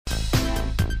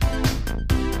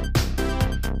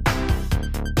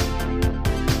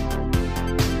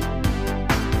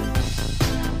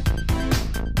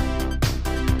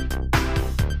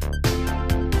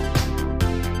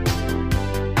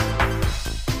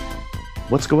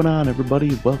What's going on,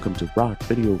 everybody? Welcome to Rock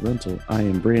Video Rental. I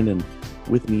am Brandon.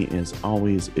 With me, as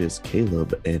always, is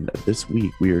Caleb. And this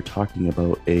week we are talking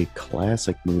about a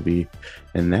classic movie,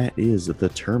 and that is The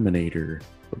Terminator.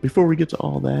 But before we get to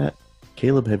all that,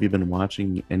 Caleb, have you been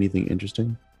watching anything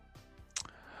interesting?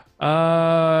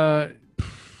 Normal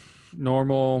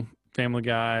Family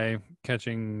Guy,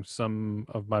 catching some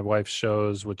of my wife's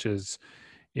shows, which is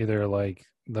either like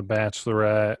The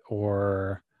Bachelorette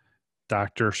or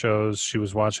doctor shows. She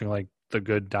was watching like The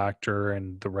Good Doctor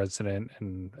and The Resident,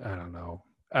 and I don't know.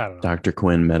 Dr.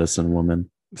 Quinn, Medicine Woman.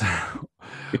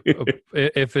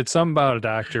 If it's something about a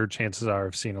doctor, chances are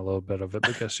I've seen a little bit of it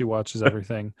because she watches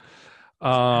everything.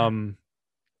 But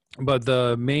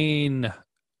the main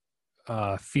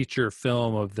feature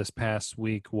film of this past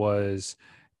week was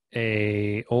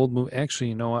a old movie. Actually,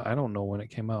 you know what? I don't know when it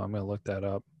came out. I'm going to look that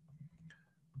up.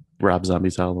 Rob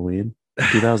Zombie's Halloween,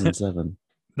 2007.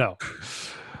 No.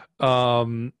 I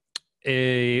thought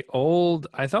it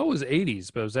was 80s,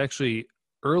 but it was actually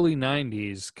early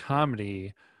 90s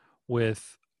comedy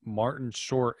with Martin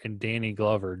Short and Danny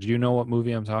Glover. Do you know what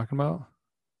movie I'm talking about?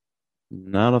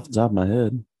 Not off the top of my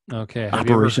head. Okay.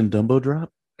 Operation Dumbo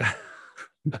Drop?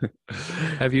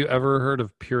 Have you ever heard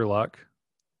of Pure Luck?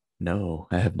 No,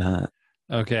 I have not.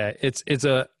 Okay.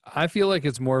 I feel like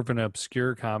it's more of an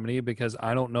obscure comedy because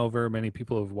I don't know very many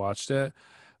people who've watched it,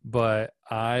 but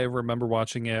I remember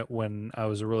watching it when I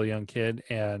was a really young kid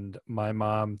and my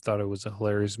mom thought it was a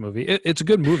hilarious movie. It's a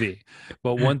good movie,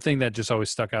 but one thing that just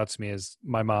always stuck out to me is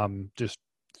my mom just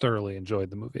thoroughly enjoyed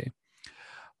the movie.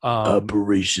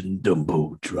 Operation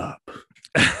Dumbo Drop.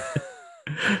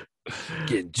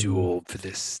 Getting too old for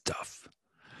this stuff.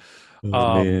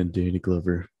 Oh, man, Danny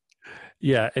Glover.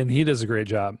 Yeah, and he does a great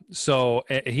job. So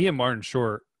he and Martin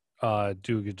Short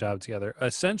do a good job together.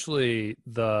 Essentially,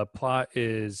 the plot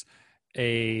is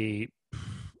a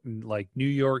like New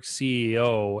York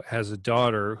CEO has a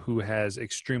daughter who has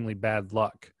extremely bad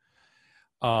luck.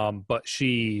 But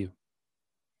she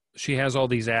has all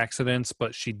these accidents,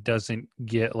 but she doesn't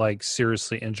get like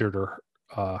seriously injured or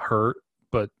hurt,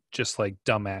 but just like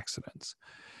dumb accidents.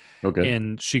 Okay.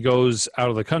 And she goes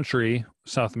out of the country,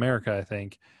 South America, I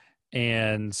think,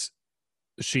 and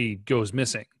she goes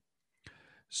missing.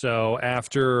 So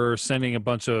after sending a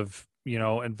bunch of,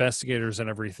 investigators and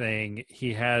everything,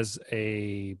 he has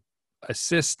a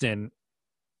assistant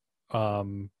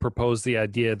propose the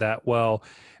idea that, well,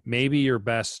 maybe your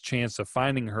best chance of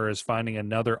finding her is finding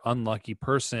another unlucky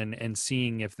person and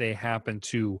seeing if they happen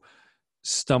to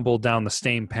stumble down the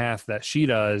same path that she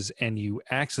does and you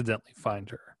accidentally find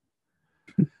her.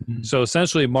 So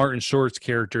essentially, Martin Short's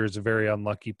character is a very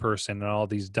unlucky person, and all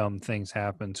these dumb things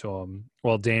happen to him.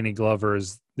 While Danny Glover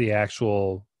is the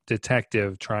actual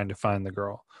detective trying to find the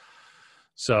girl.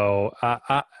 So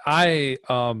I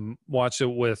watched it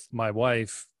with my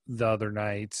wife the other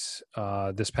night,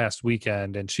 this past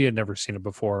weekend, and she had never seen it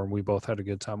before, and we both had a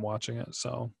good time watching it.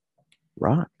 So,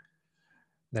 rock.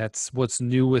 That's what's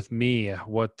new with me.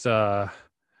 What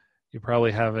you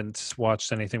probably haven't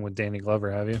watched anything with Danny Glover,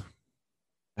 have you?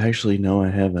 Actually, no, I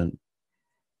haven't.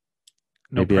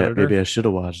 No maybe Predator? maybe I should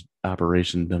have watched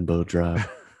Operation Dumbo Drop.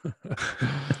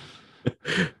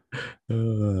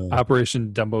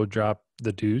 Operation Dumbo Drop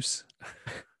the Deuce.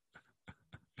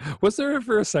 Was there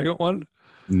ever a second one?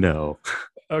 No.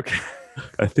 Okay.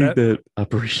 I think that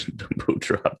Operation Dumbo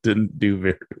Drop didn't do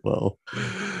very well.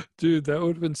 Dude, that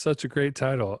would have been such a great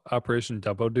title. Operation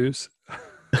Dumbo Deuce.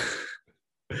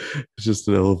 It's just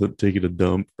an elephant taking a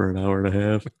dump for an hour and a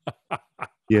half.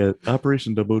 Yeah,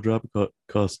 Operation Dumbo Drop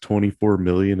cost $24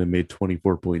 million and made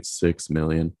 $24.6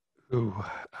 million. Ooh,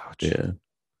 ouch. Yeah.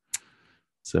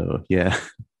 So yeah,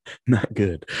 not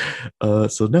good.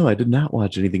 So no, I did not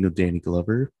watch anything with Danny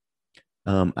Glover.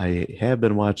 I have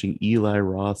been watching Eli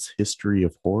Roth's History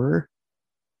of Horror.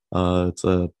 It's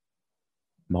a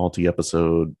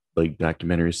multi-episode like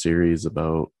documentary series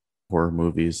about horror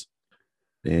movies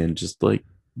and just like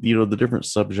the different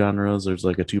subgenres. There's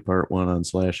like a two-part one on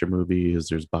slasher movies,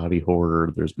 there's body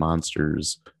horror, there's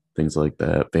monsters, things like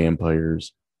that,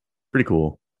 vampires. Pretty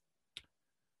cool.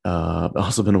 I've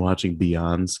also been watching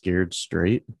Beyond Scared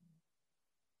Straight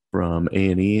from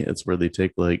A&E. It's where they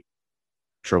take like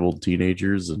troubled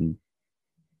teenagers and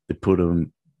they put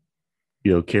them,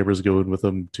 cameras go in with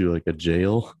them to like a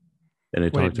jail and they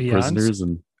talk to prisoners.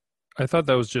 And I thought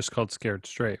that was just called Scared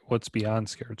Straight. What's Beyond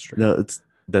Scared Straight? no,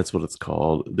 that's what it's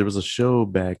called. There was a show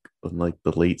back in like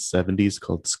the late 70s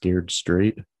called Scared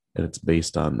Straight, and it's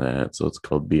based on that. So it's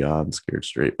called Beyond Scared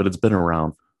Straight, but it's been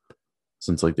around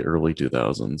since like the early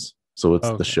 2000s. So it's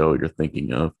the show you're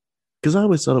thinking of. Because I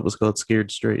always thought it was called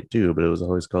Scared Straight too, but it was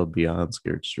always called Beyond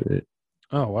Scared Straight.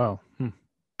 Oh, wow.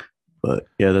 But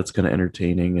yeah, that's kind of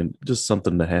entertaining and just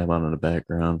something to have on in the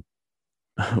background.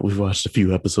 We've watched a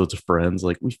few episodes of Friends.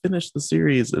 Like we finished the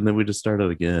series and then we just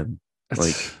started again.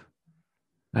 Like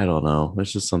I don't know.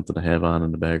 It's just something to have on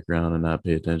in the background and not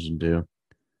pay attention to.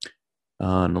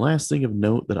 And the last thing of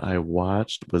note that I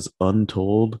watched was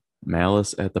Untold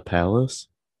Malice at the Palace,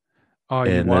 Oh,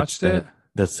 you and watched it?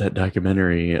 that's that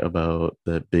documentary about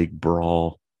that big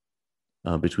brawl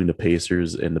between the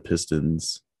Pacers and the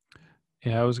Pistons.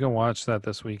 Yeah, I was gonna watch that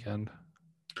this weekend.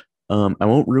 I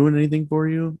won't ruin anything for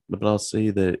you, but I'll say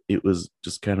that it was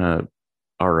just kind of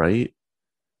all right.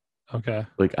 Okay.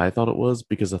 Like I thought it was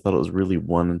because I thought it was really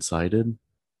one-sided.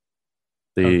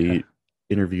 Okay. They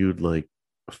interviewed like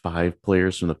five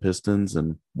players from the Pistons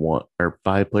and one or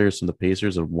five players from the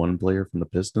Pacers and one player from the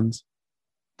Pistons.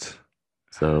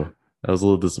 So I was a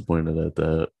little disappointed at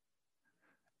that.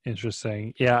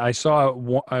 Interesting. Yeah, I saw.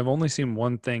 I've only seen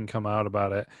one thing come out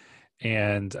about it,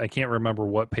 and I can't remember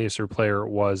what Pacer player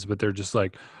it was, but they're just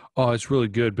like, "Oh, it's really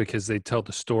good because they tell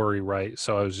the story right."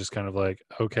 So I was just kind of like,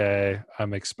 "Okay,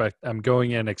 I'm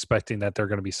going in expecting that they're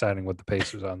going to be siding with the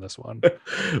Pacers on this one."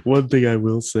 One thing I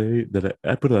will say that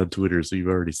I put it on Twitter, so you've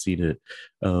already seen it.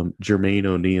 Jermaine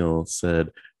O'Neal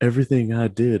said, "Everything I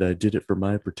did it for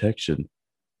my protection."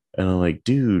 And I'm like,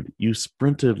 dude, you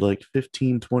sprinted like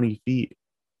 15, 20 feet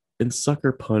and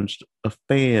sucker punched a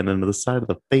fan into the side of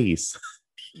the face.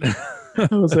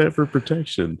 How was that for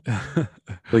protection?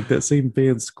 Like that same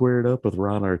fan squared up with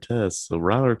Ron Artest. So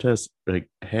Ron Artest like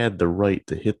had the right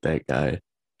to hit that guy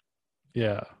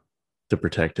Yeah. to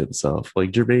protect himself.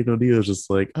 Like Jermaine O'Neal was just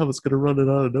like, I was gonna run it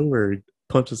out of nowhere and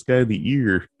punch this guy in the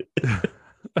ear.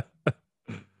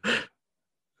 Oh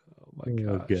my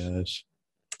Oh gosh. gosh.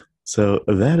 So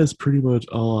that is pretty much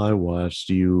all I watched.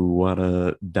 Do you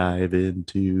wanna dive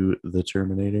into the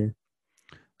Terminator?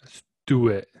 Let's do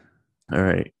it. All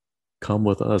right. Come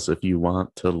with us if you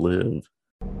want to live.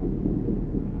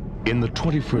 In the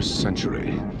 21st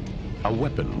century, a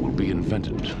weapon will be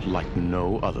invented like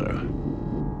no other.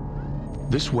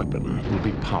 This weapon will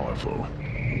be powerful,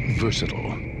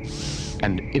 versatile,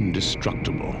 and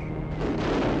indestructible.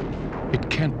 It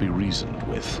can't be reasoned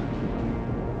with.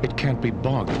 It can't be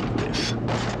bargained with.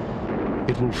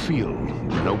 It will feel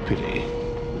no pity,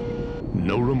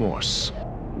 no remorse,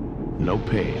 no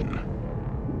pain,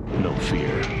 no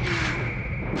fear.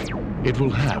 It will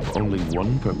have only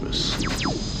one purpose: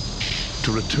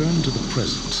 to return to the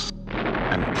present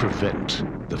and prevent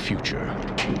the future.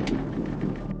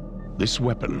 This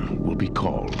weapon will be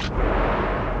called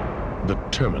the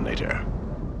Terminator.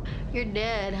 You're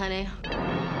dead, honey.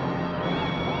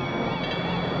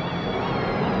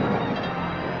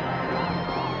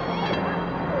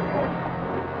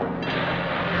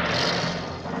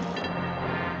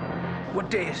 What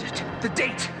day is it? The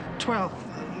date!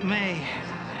 12th May,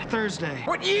 Thursday.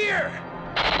 What year?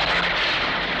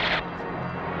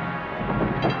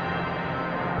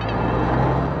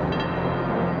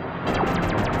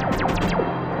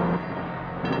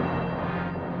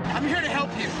 I'm here to help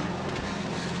you.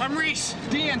 I'm Reese.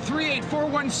 DN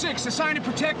 38416, assigned to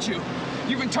protect you.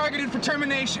 You've been targeted for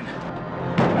termination.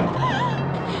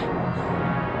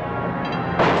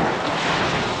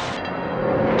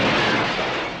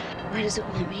 Why does it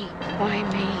want me? Why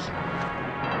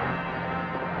me?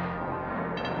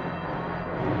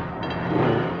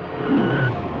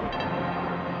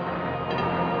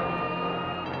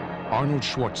 Arnold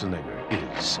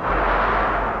Schwarzenegger is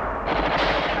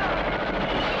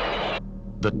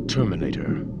the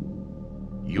Terminator.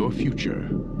 Your future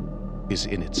is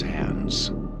in its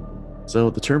hands. So,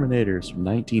 The Terminator is from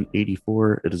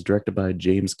 1984. It is directed by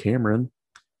James Cameron.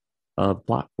 The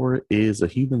plot for it is a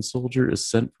human soldier is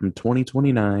sent from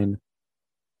 2029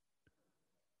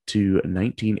 to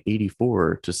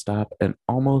 1984 to stop an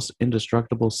almost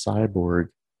indestructible cyborg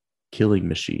killing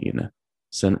machine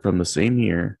sent from the same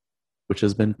year, which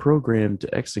has been programmed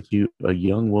to execute a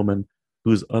young woman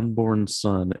whose unborn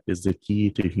son is the key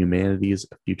to humanity's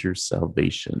future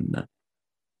salvation.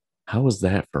 How is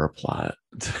that for a plot?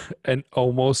 And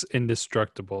almost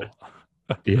indestructible.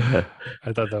 Yeah,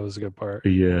 I thought that was a good part.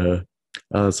 yeah.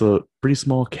 So pretty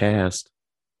small cast.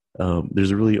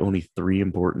 There's really only three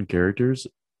important characters,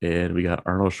 and we got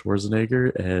Arnold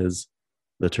Schwarzenegger as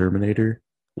the Terminator,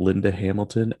 Linda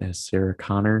Hamilton as Sarah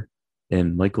Connor,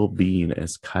 and Michael Biehn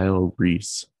as Kyle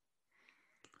Reese.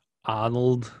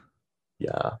 Arnold.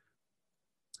 Yeah.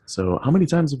 So how many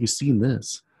times have you seen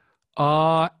this?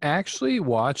 Actually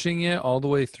watching it all the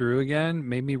way through again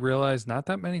made me realize not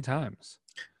that many times.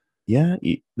 Yeah,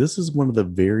 this is one of the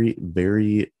very,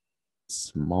 very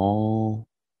small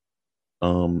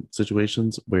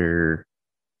situations where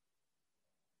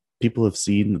people have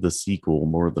seen the sequel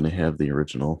more than they have the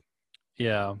original.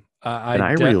 Yeah. And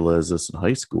I realized this in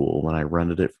high school when I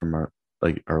rented it from our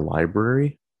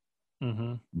library,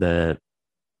 Mhm. that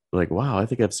like, wow, I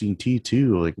think I've seen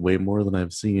T2 like way more than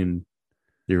I've seen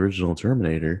the original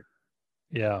Terminator.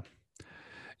 Yeah.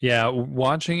 Yeah,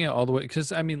 watching it all the way,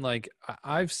 because I mean, like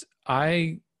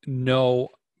I know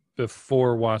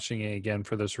before watching it again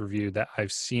for this review that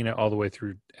I've seen it all the way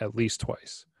through at least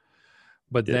twice.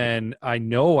 But Yeah. then I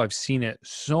know I've seen it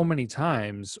so many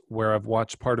times where I've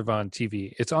watched part of it on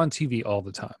TV. It's on TV all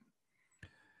the time,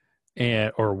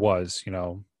 and or was,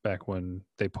 back when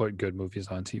they put good movies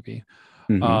on TV.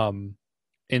 Mhm.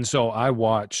 And so I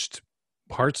watched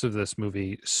parts of this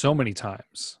movie so many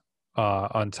times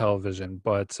on television,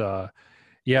 but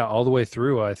yeah, all the way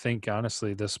through. I think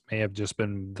honestly, this may have just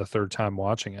been the third time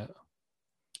watching it.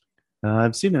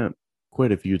 I've seen it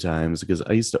quite a few times because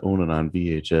I used to own it on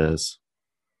VHS.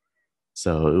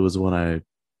 So it was when I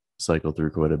cycled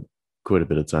through quite a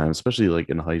bit of time, especially like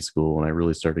in high school when I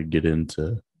really started to get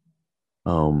into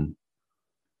um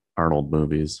Arnold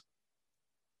movies.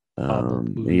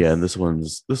 Yeah, and this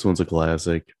one's a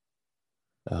classic.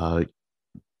 Uh,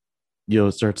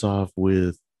 it starts off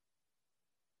with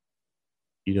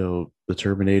the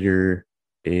Terminator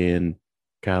and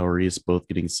Kyle Reese both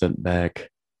getting sent back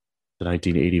to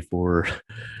 1984,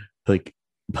 like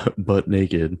butt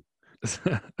naked.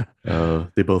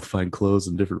 They both find clothes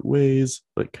in different ways.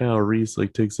 Like Kyle Reese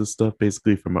like takes his stuff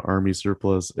basically from an army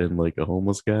surplus and like a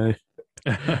homeless guy,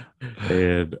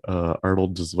 and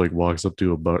Arnold just like walks up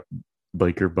to a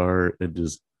biker bar and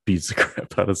just beats the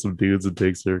crap out of some dudes and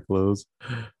takes their clothes.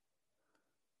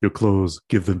 Your clothes,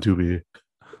 give them to me.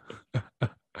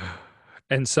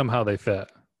 And somehow they fit.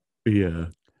 Yeah,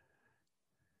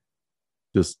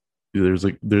 just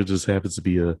there just happens to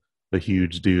be a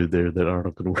huge dude there that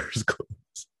Arnold can wear his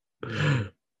clothes.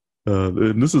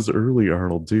 And this is early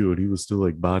Arnold too, and he was still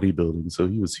like bodybuilding, so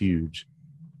he was huge.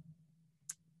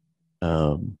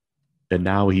 Um, and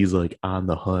now he's like on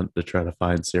the hunt to try to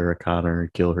find Sarah Connor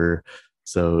and kill her.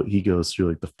 So he goes through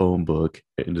like the phone book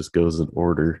and just goes in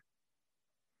order.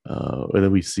 And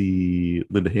then we see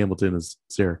Linda Hamilton as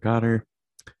Sarah Connor,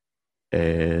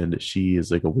 and she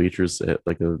is like a waitress at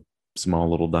like a small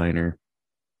little diner.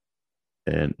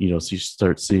 And she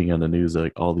starts seeing on the news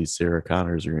like all these Sarah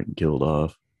Connors are getting killed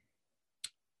off.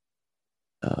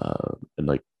 And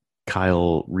like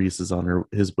Kyle Reese is on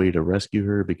his way to rescue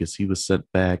her because he was sent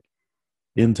back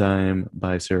in time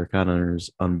by Sarah Connor's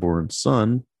unborn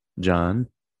son, John,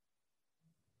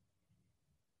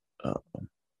 uh,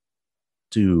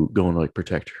 to go and like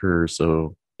protect her.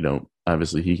 So,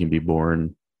 obviously he can be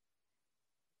born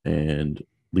and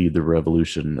lead the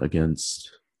revolution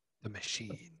against The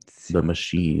the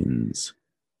machines.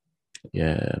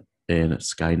 Yeah. And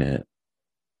Skynet,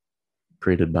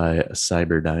 created by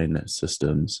Cyberdyne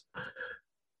Systems.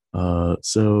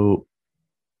 So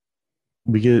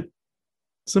we get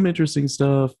some interesting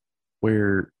stuff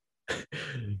where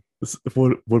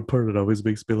one part that always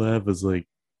makes me laugh is like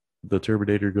the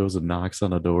Terminator goes and knocks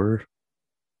on a door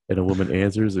and a woman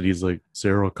answers and he's like,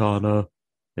 Sarah Connor.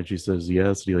 And she says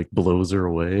yes. And he like blows her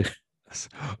away,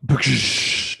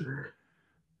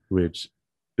 which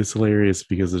is hilarious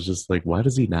because it's just like, why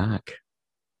does he knock?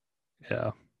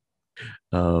 Yeah.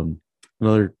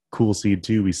 Another cool scene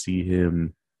too, we see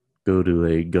him go to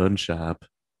a gun shop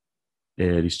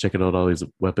and he's checking out all these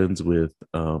weapons with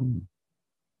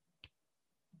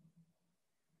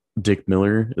Dick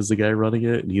Miller is the guy running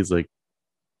it, and he's like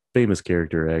famous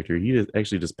character actor. He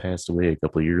actually just passed away a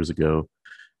couple of years ago,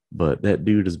 but that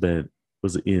dude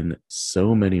was in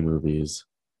so many movies,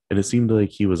 and it seemed like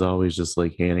he was always just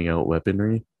like handing out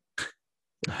weaponry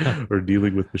or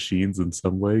dealing with machines in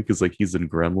some way, because like he's in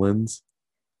Gremlins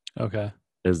Okay.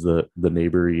 as the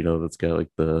neighbor, that's got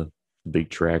like the big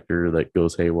tractor that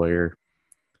goes haywire.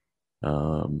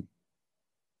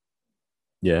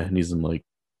 Yeah, and he's in like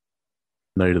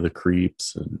Night of the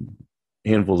Creeps and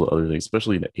handfuls of other things,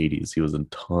 especially in the 80s. He was in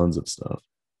tons of stuff.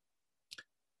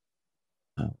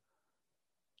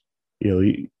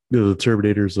 The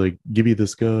Terminator's like, give me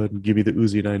this gun, give me the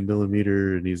Uzi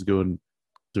 9mm, and he's going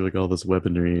through like all this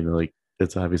weaponry, and like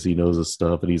it's obviously he knows his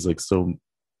stuff, and he's like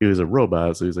he was a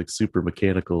robot, so he's like super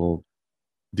mechanical,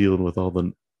 dealing with all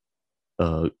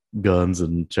the guns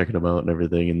and checking them out and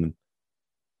everything, and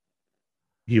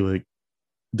he like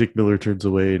Dick Miller turns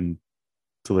away and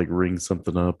to like ring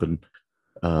something up, and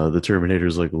the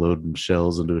Terminator's like loading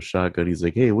shells into a shotgun. He's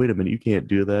like, hey, wait a minute, you can't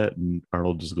do that. And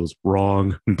Arnold just goes,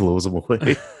 wrong, and blows him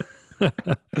away.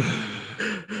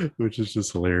 Which is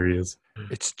just hilarious.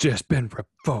 It's just been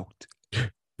revoked.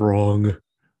 Wrong.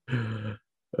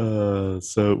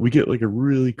 So we get like a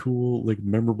really cool, like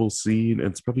memorable scene,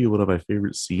 and it's probably one of my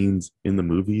favorite scenes in the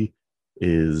movie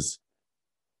is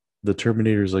the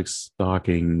Terminator's like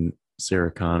stalking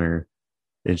Sarah Connor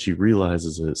and she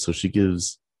realizes it. So she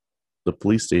gives the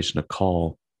police station a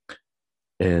call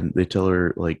and they tell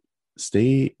her like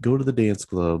go to the dance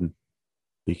club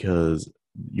because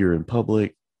you're in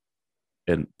public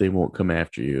and they won't come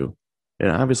after you.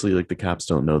 And obviously like the cops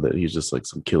don't know that he's just like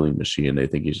some killing machine. They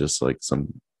think he's just like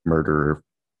some murderer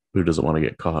who doesn't want to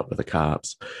get caught by the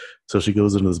cops. So she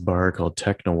goes into this bar called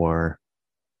Tech Noir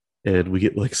and we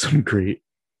get like some great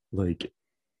like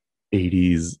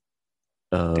 80s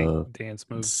Dance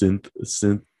moves.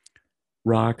 synth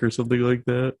rock or something like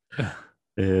that.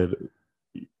 And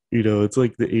it's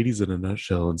like the 80s in a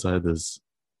nutshell inside this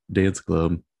dance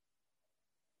club.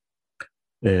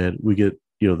 And we get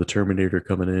the Terminator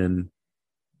coming in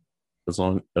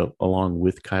along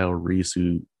with Kyle Reese,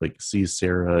 who like sees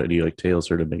Sarah and he like tails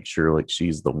her to make sure like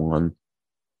she's the one.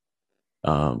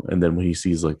 And then when he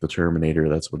sees like the Terminator,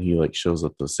 that's when he like shows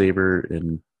up the saber,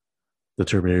 and the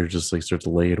Terminator just like starts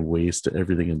laying waste to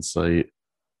everything in sight.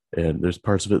 And there's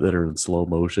parts of it that are in slow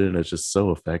motion. It's just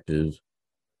so effective.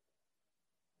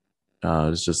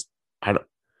 It's just I don't,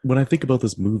 when I think about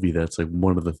this movie, that's like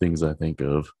one of the things I think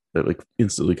of that like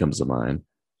instantly comes to mind.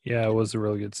 Yeah, it was a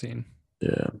really good scene.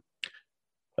 Yeah.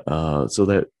 So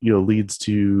that leads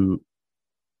to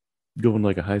going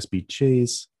like a high speed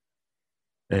chase,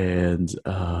 and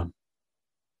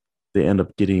they end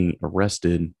up getting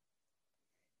arrested.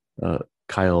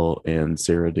 Kyle and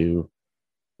Sarah do,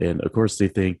 and of course they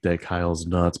think that Kyle's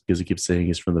nuts because he keeps saying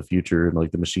he's from the future and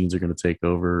like the machines are going to take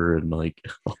over and like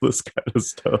all this kind of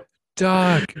stuff.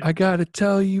 Doc, I gotta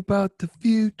tell you about the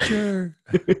future.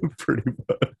 Pretty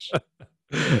much.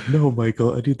 No,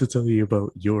 Michael, I need to tell you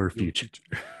about your future.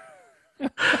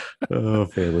 Oh,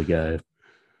 Family Guy.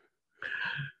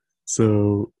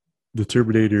 So the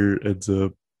Terminator ends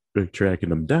up like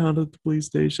tracking him down at the police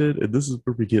station, and this is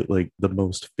where we get like the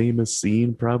most famous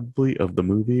scene probably of the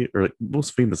movie, or like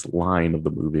most famous line of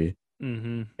the movie.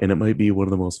 Mm-hmm. And it might be one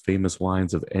of the most famous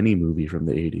lines of any movie from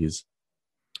the 80s,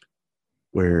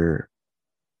 where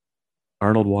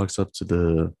Arnold walks up to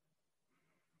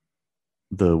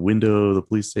the window of the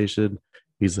police station.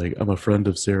 He's like, I'm a friend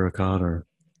of Sarah Connor.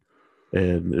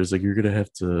 And there's like, you're gonna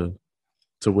have to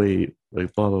wait,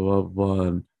 like blah blah blah blah.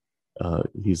 And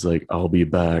he's like, I'll be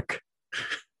back,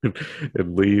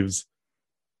 and leaves.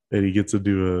 And he gets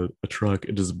into a truck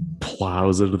and just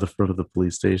plows into the front of the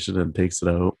police station and takes it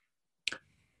out.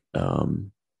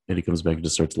 And he comes back and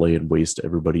just starts laying waste to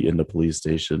everybody in the police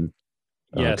station.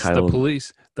 Yes, Kyle,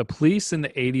 the police in the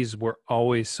 80s were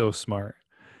always so smart.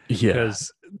 yeah,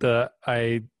 Because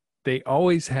they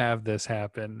always have this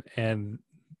happen, and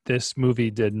this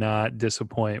movie did not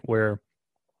disappoint, where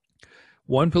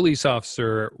one police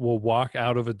officer will walk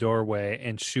out of a doorway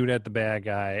and shoot at the bad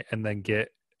guy and then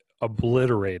get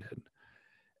obliterated.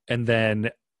 And then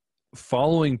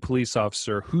following police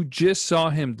officer who just saw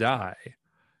him die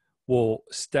will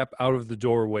step out of the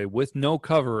doorway with no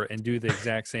cover and do the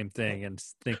exact same thing and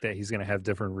think that he's going to have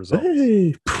different results.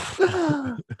 hey.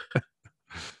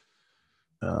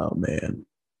 Oh man.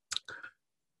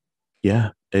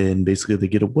 Yeah, and basically they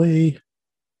get away,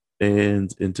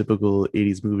 and in typical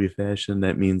 80s movie fashion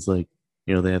that means like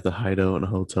they have to hide out in a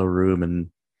hotel room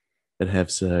and have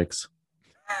sex.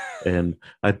 And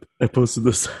I posted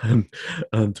this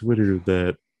on Twitter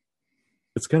that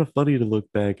it's kind of funny to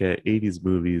look back at 80s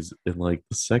movies and like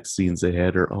the sex scenes they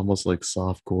had are almost like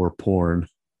softcore porn.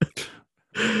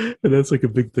 And that's like a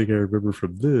big thing I remember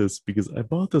from this, because I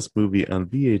bought this movie on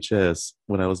VHS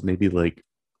when I was maybe like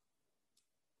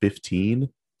 15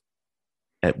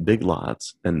 at Big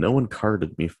Lots, and no one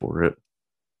carded me for it.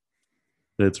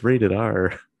 And it's rated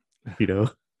R,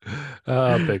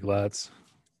 Big Lots.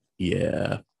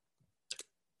 Yeah.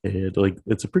 And like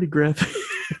it's a pretty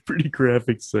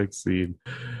graphic sex scene.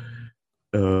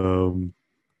 And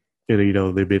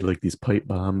they made like these pipe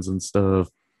bombs and stuff.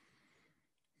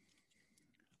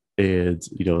 And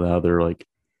now they're like,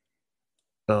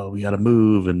 oh, we gotta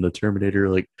move. And the Terminator,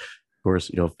 like, of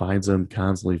course,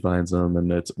 constantly finds them.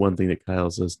 And that's one thing that Kyle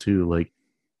says too. Like,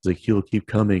 it's like he'll keep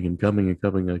coming and coming and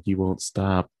coming, like he won't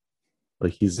stop.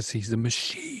 Like he's a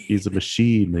machine. He's a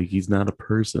machine. Like he's not a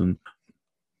person.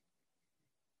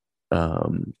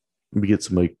 We get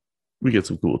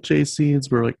some cool chase scenes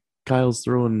where like Kyle's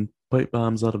throwing pipe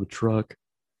bombs out of a truck,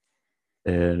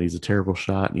 and he's a terrible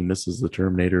shot and he misses the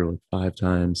Terminator like 5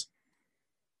 times.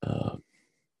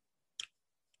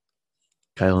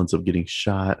 Kyle ends up getting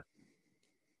shot,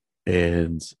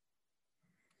 and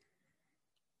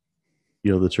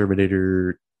the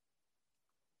Terminator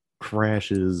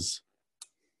crashes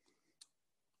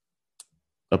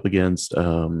up against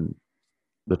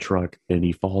the truck, and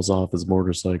he falls off his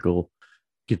motorcycle,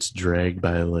 gets dragged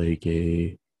by like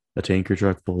a tanker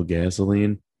truck full of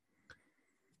gasoline,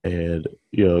 and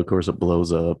of course it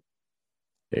blows up,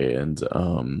 and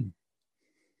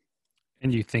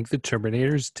you think the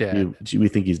Terminator's dead. we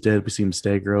think he's dead. We see him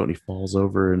stagger out and he falls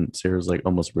over, and Sarah's like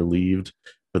almost relieved,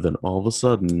 but then all of a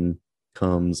sudden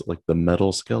comes like the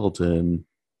metal skeleton,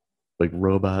 like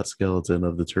robot skeleton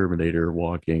of the Terminator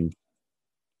walking.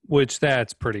 Which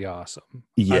that's pretty awesome.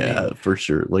 Yeah, I mean, for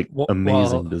sure. Like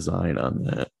amazing design on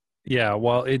that. Yeah,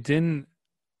 while it didn't,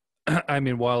 I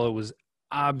mean, while it was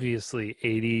obviously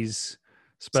 80s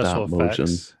special Stop effects.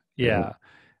 motion. Yeah.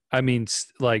 I mean,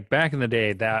 like back in the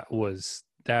day, that would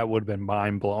have been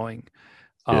mind blowing.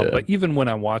 But even when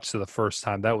I watched it the first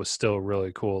time, that was still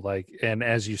really cool. Like, and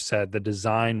as you said, the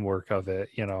design work of it,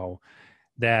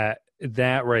 that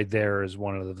right there is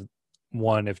one,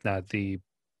 if not the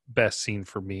best scene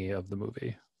for me of the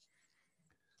movie.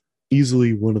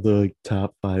 Easily one of the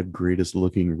top 5 greatest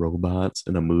looking robots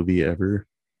in a movie ever.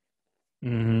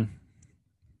 Mm-hmm.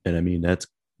 And I mean, that's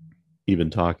even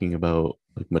talking about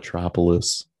like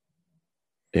Metropolis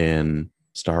and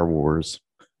Star Wars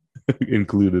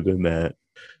included in that.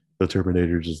 The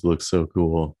Terminator just looks so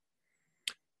cool.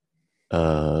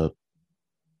 It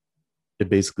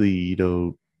basically,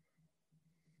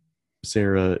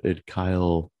 Sarah and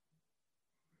Kyle,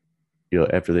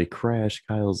 after they crash,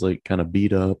 Kyle's like kind of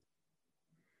beat up,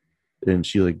 and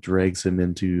she like drags him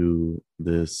into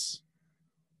this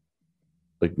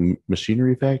like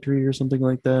machinery factory or something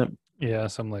like that. Yeah,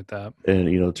 something like that.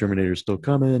 And Terminator's still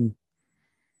coming.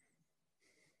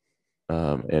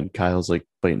 And Kyle's like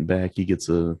fighting back. He gets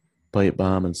a pipe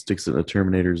bomb and sticks it in the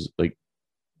Terminator's like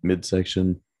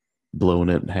midsection, blowing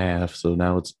it in half. So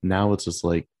now it's just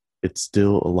like it's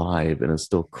still alive and it's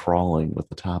still crawling with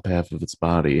the top half of its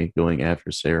body going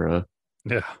after Sarah.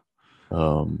 Yeah.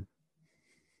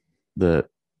 The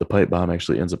pipe bomb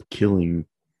actually ends up killing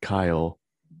Kyle.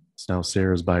 So now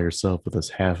Sarah's by herself with this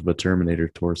half of a Terminator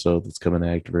torso that's coming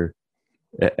after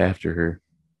her.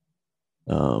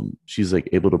 She's like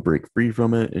able to break free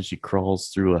from it, and she crawls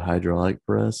through a hydraulic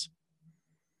press.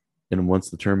 And once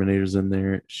the Terminator's in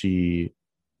there, she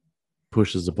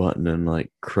pushes a button and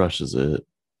like crushes it,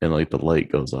 and like the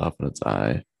light goes off in its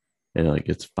eye, and like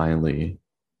it's finally,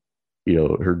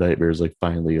 her nightmare is like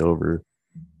finally over.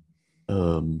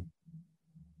 And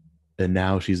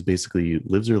now she's basically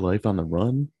lives her life on the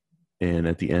run. And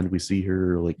at the end, we see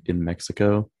her like in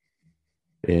Mexico,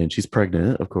 and she's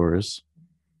pregnant, of course,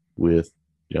 with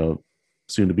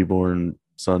soon to be born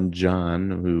son John,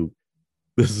 who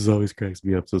this is always cracks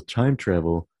me up. So time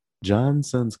travel, John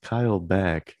sends Kyle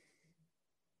back,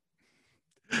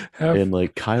 and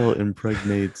like Kyle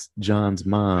impregnates John's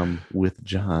mom with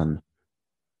John.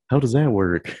 How does that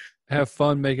work? Have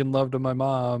fun making love to my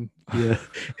mom. Yeah.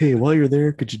 Hey, while you're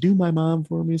there, could you do my mom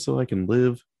for me so I can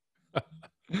live?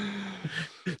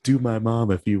 Do my mom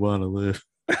if you want to live.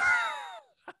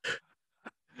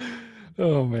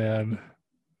 Oh man.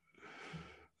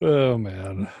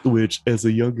 Which, as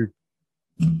a younger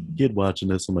kid watching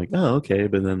this, I'm like, oh, okay.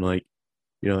 But then like,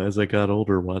 as I got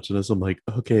older watching this, I'm like,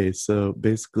 okay, so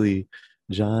basically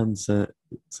John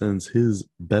sends his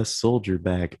best soldier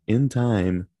back in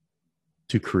time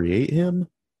to create him.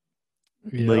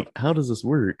 Yep. Like, how does this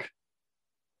work?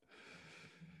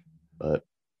 But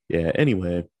yeah,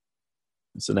 anyway,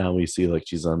 so now we see like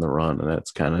she's on the run, and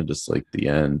that's kind of just like the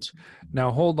end.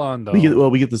 Now hold on though.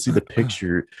 We get to see the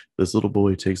picture. This little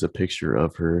boy takes a picture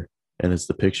of her, and it's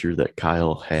the picture that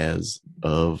Kyle has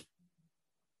of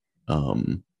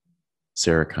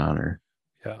Sarah Connor.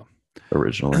 Yeah.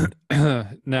 Originally.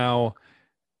 Now,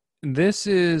 this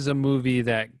is a movie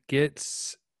that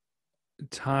gets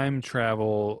time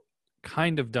travel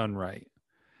kind of done right,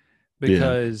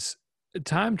 because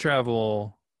time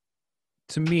travel,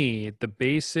 to me, the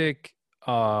basic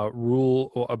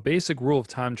rule of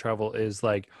time travel is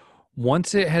like,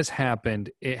 once it has happened,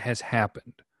 it has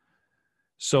happened.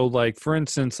 So like, for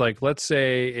instance, like let's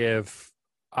say if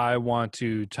I want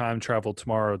to time travel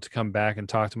tomorrow to come back and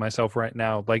talk to myself right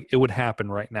now, like it would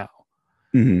happen right now.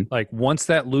 Mm-hmm. Like once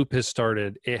that loop has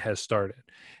started, it has started.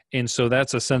 And so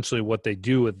that's essentially what they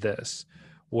do with this,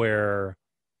 where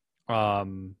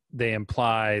they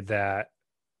imply that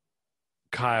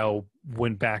Kyle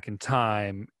went back in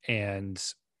time and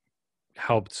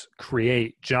helped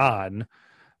create John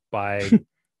by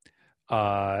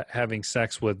having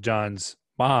sex with John's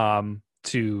mom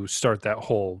to start that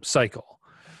whole cycle.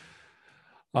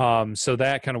 So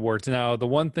that kind of worked. Now, the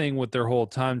one thing with their whole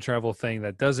time travel thing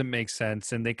that doesn't make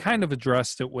sense, and they kind of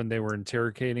addressed it when they were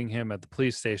interrogating him at the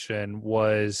police station,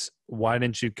 was why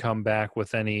didn't you come back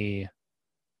with anything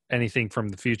from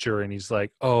the future? And he's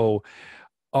like, oh,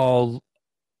 all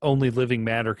only living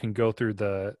matter can go through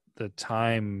the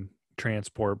time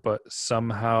transport, but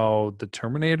somehow the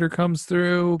Terminator comes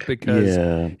through because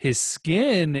Yeah. his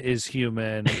skin is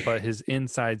human, but his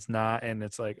inside's not. And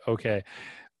it's like, okay,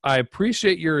 I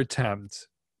appreciate your attempt,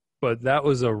 but that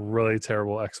was a really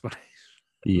terrible explanation.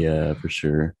 Yeah, for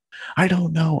sure. I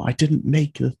don't know. I didn't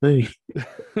make the thing.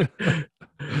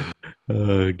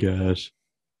 Oh gosh.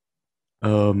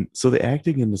 So the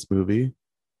acting in this movie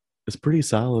is pretty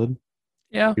solid.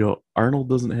 Yeah. Arnold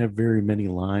doesn't have very many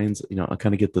lines. I'll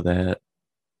kind of get to that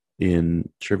in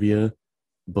trivia,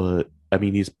 but I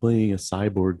mean, he's playing a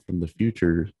cyborg from the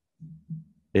future,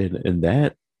 and in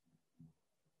that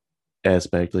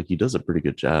aspect, like he does a pretty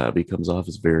good job. He comes off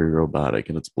as very robotic,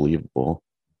 and it's believable,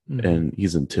 and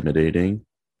he's intimidating.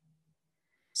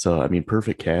 So, I mean,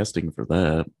 perfect casting for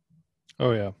that.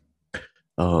 Oh yeah.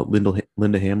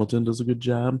 Linda Hamilton does a good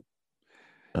job.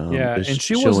 Yeah, and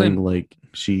she showing wasn't like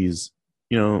she's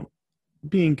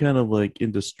being kind of like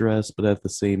in distress, but at the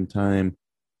same time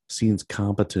seems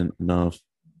competent enough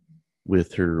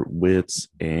with her wits,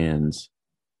 and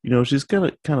she's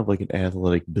kind of like an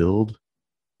athletic build.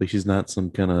 Like she's not some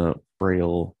kind of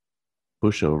frail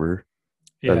pushover.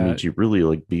 But I yeah, mean, she really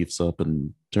like beefs up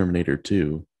in Terminator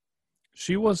 2.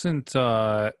 she wasn't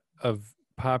a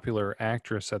popular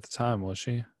actress at the time, was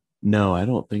she? No, I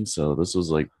don't think so. This was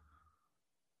like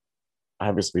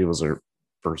obviously it was her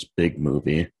first big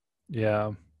movie.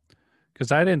 Yeah.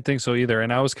 Because I didn't think so either.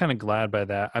 And I was kind of glad by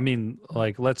that. I mean,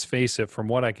 like, let's face it, from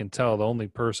what I can tell, the only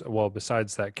person, well,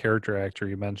 besides that character actor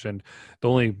you mentioned, the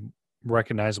only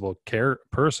recognizable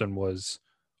person was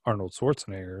Arnold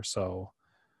Schwarzenegger. So,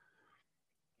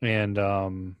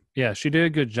 and yeah, she did a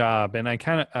good job. And I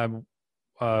kind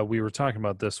of, we were talking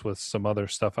about this with some other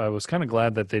stuff. I was kind of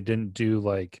glad that they didn't do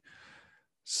like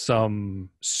some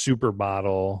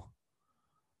supermodel,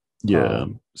 Yeah.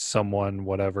 someone,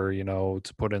 whatever,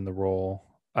 to put in the role.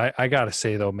 I gotta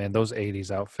say though, man, those '80s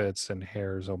outfits and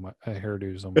hairdos,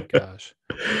 oh my gosh.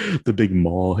 The big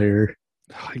mall hair.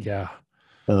 Yeah.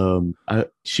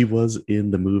 She was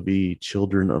in the movie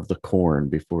Children of the Corn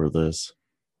before this,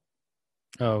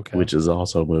 Oh, okay. which is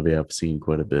also a movie I've seen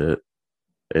quite a bit.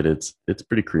 And it's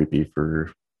pretty creepy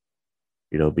for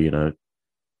being a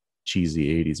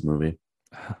cheesy 80s movie.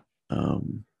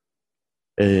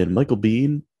 And Michael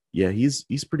Biehn, yeah, he's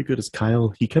pretty good as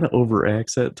Kyle. He kind of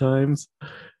overacts at times.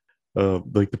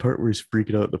 Like the part where he's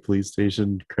freaking out at the police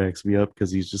station cracks me up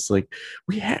because he's just like,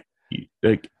 we have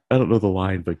like I don't know the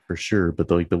line, but for sure, but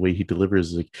the way he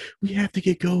delivers is like, we have to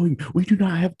get going. We do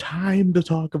not have time to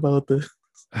talk about this.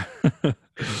 So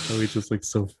he's just like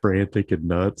so frantic and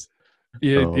nuts.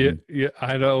 Yeah.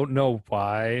 I don't know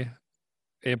why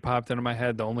it popped into my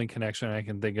head. The only connection I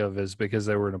can think of is because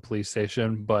they were in a police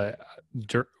station, but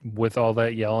with all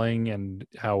that yelling and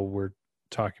how we're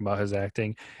talking about his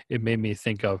acting, it made me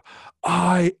think of,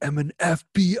 I am an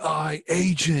FBI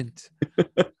agent.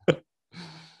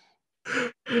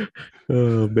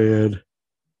 Oh man.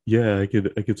 Yeah, I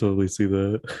could totally see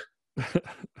that.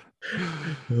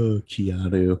 Oh,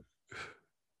 Keanu.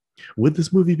 Would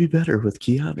this movie be better with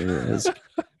Keanu as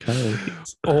Kyle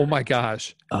Reese? Oh my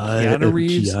gosh. Keanu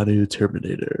Reeves. Keanu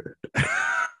Terminator.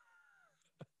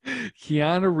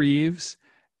 Keanu Reeves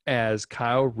as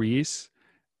Kyle Reese,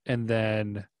 and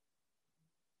then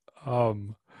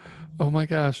oh my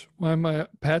gosh, why am I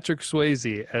Patrick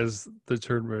Swayze as the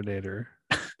Terminator?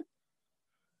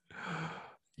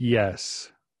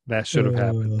 Yes, that should have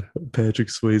happened. Patrick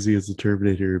Swayze as the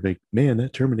Terminator. Man,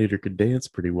 that Terminator could dance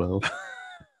pretty well.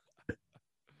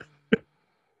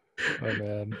 Oh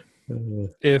man.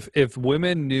 If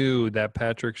women knew that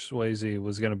Patrick Swayze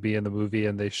was going to be in the movie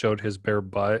and they showed his bare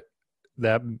butt,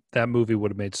 that movie would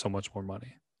have made so much more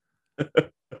money.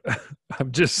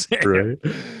 I'm just saying. Right?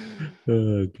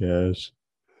 Oh gosh.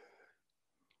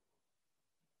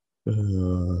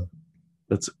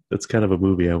 That's kind of a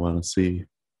movie I want to see.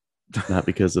 Not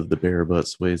because of the bare butt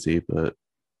Swayze, but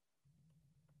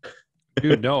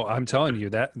dude, no, I'm telling you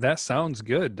that sounds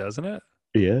good, doesn't it?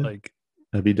 Yeah, like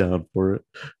I'd be down for it.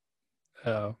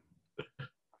 Oh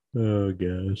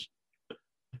gosh.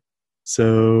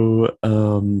 So,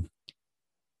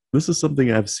 this is something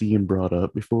I've seen brought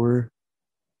up before.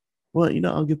 Well,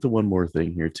 I'll get to one more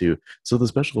thing here too. So the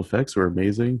special effects were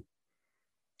amazing.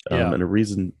 Yeah. And a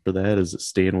reason for that is that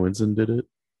Stan Winston did it.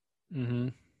 Mm-hmm.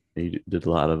 He did a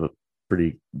lot of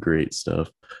pretty great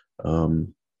stuff.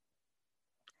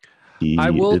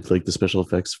 I He will. did like the special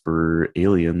effects for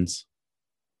Aliens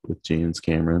with James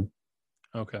Cameron.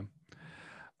 Okay.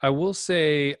 I will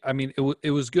say, I mean,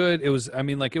 it was good. It was, I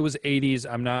mean, like it was 80s.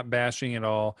 I'm not bashing at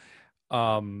all.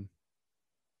 Um,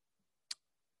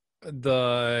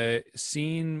 the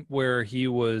scene where he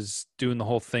was doing the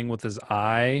whole thing with his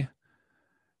eye,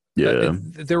 Yeah.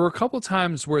 there were a couple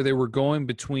times where they were going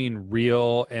between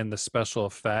real and the special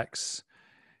effects.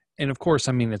 And of course,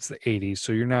 I mean, it's the 80s,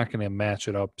 so you're not going to match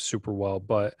it up super well.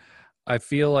 But I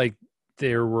feel like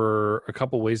there were a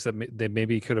couple ways that they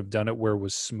maybe could have done it where it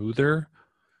was smoother.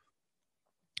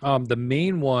 The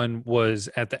main one was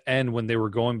at the end when they were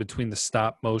going between the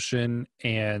stop motion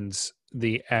and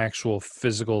the actual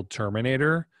physical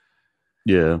Terminator.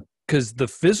 Yeah. Because the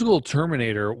physical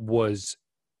Terminator was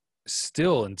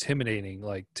still intimidating,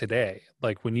 like today.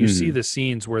 Like when you see Mhm. the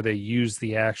scenes where they use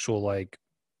the actual like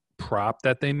prop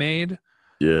that they made,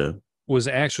 Yeah. was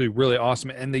actually really awesome.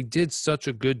 And they did such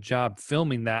a good job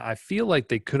filming that. I feel like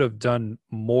they could have done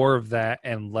more of that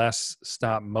and less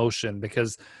stop motion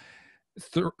because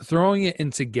throwing it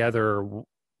in together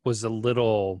was a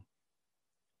little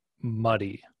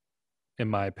muddy in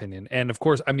my opinion. And of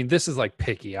course, I mean, this is like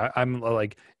picky. I'm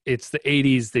like, it's the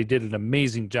 80s. They did an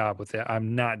amazing job with it.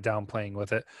 I'm not downplaying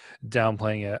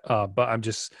it. But I'm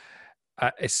just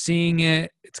seeing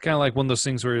it. It's kind of like one of those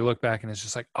things where you look back and it's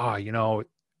just like, oh,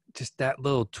 just that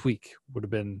little tweak would have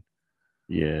been.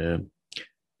 Yeah.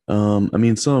 I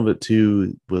mean, some of it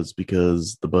too was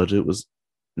because the budget was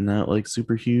not like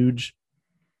super huge,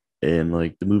 and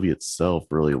like the movie itself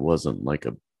really wasn't like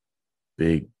a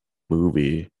big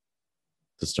movie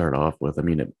to start off with. I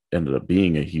mean, it ended up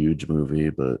being a huge movie,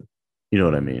 but you know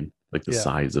what I mean? Like the Yeah.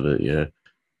 size of it, yeah.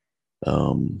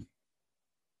 Um,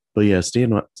 but yeah, Stan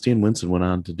Winston went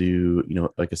on to do,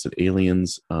 like I said,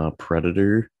 Aliens,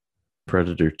 Predator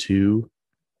 2,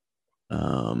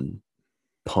 um,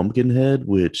 Pumpkinhead,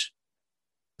 which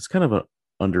is kind of an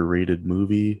underrated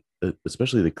movie,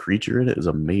 especially the creature in it is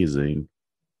amazing.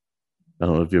 I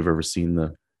don't know if you've ever seen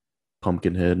the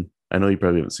Pumpkinhead. I know you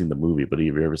probably haven't seen the movie, but have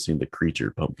you ever seen the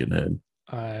creature Pumpkinhead?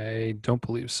 I don't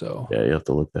believe so. Yeah, you have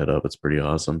to look that up. It's pretty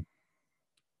awesome.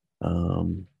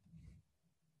 Um,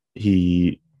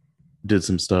 he did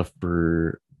some stuff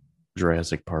for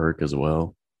Jurassic Park as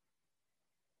well,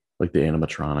 like the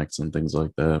animatronics and things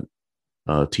like that.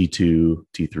 T2,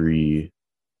 T3,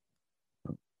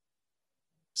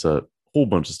 so a whole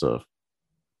bunch of stuff.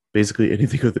 Basically,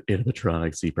 anything with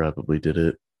animatronics, he probably did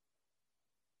it.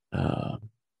 Uh,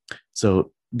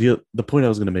 so the point I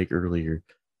was going to make earlier.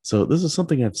 So this is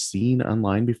something I've seen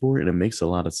online before, and it makes a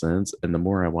lot of sense. And the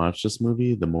more I watch this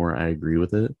movie, the more I agree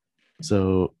with it.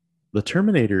 So the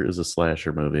Terminator is a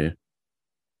slasher movie,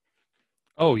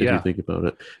 Oh if you yeah. think about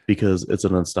it, because it's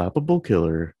an unstoppable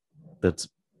killer that's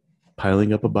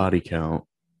piling up a body count,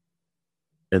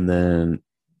 and then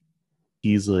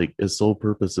he's like his sole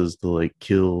purpose is to like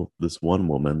kill this one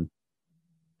woman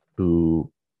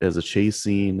who has a chase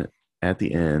scene at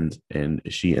the end, and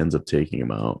she ends up taking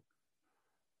him out.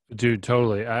 Dude,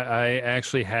 totally. I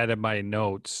actually had in my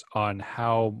notes on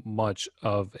how much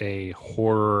of a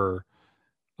horror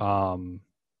um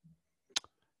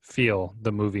feel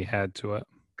the movie had to it.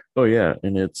 Oh yeah,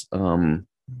 and it's I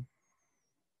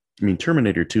mean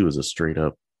Terminator 2 is a straight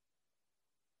up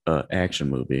action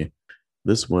movie.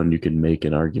 This one you can make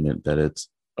an argument that it's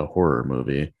a horror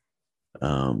movie.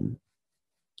 Um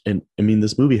and I mean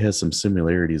this movie has some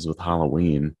similarities with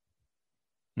Halloween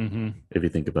Mm-hmm. if you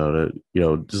think about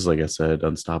it. Just like I said,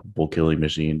 unstoppable killing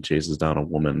machine chases down a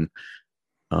woman,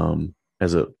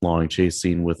 has a long chase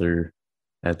scene with her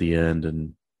at the end,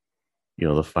 and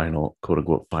the final quote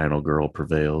unquote final girl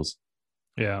prevails.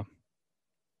 Yeah.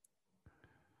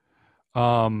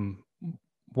 Um,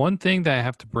 One thing that I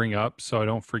have to bring up so I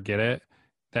don't forget it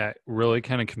that really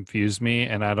kind of confused me,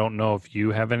 and I don't know if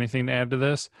you have anything to add to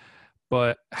this,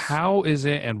 but how is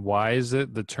it and why is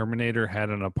it the Terminator had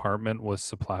an apartment with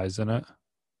supplies in it?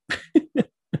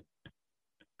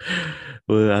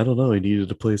 But I don't know. He needed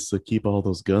a place to keep all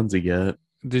those guns he got.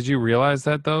 Did you realize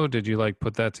that though? Did you like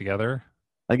put that together?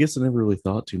 I guess I never really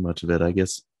thought too much of it. I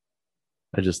guess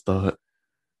I just thought,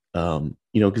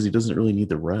 because he doesn't really need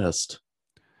the rest.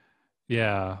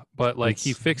 Yeah, but like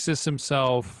he It's fixes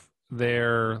himself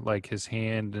there, like his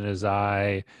hand and his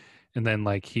eye, and then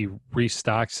like he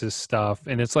restocks his stuff,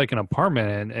 and it's like an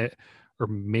apartment, and or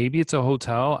maybe it's a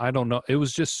hotel. I don't know. It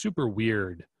was just super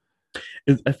weird.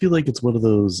 I feel like it's one of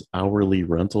those hourly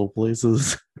rental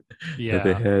places that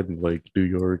they Yeah, had in like New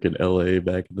York and LA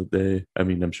back in the day. I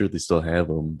mean, I'm sure they still have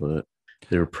them, but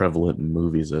they were prevalent in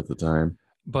movies at the time.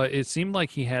 but it seemed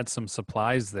like he had some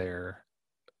supplies there.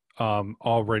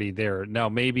 already there. Now,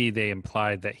 maybe they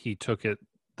implied that he took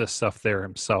the stuff there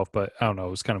himself, but I don't know.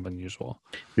 It was kind of unusual.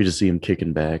 We just see him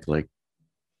kicking back, like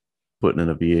putting in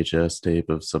a VHS tape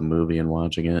of some movie and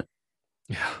watching it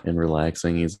Yeah. and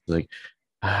relaxing. He's like,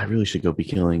 I really should go be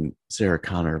killing Sarah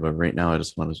Connor, but right now I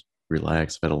just want to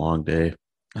relax. I've had a long day.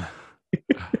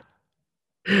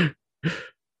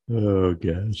 Oh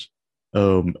gosh.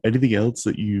 Anything else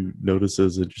that you notice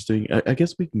as interesting? I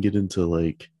guess we can get into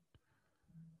like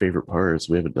favorite parts.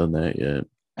 We haven't done that yet.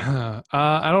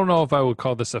 I don't know if I would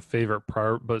call this a favorite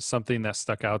part, but something that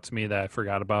stuck out to me that I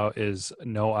forgot about is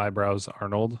no eyebrows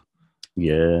Arnold.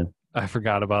 Yeah. I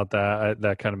forgot about that.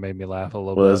 That kind of made me laugh a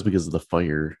little Well, bit. that's because of the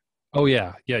fire. Oh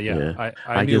yeah. Yeah.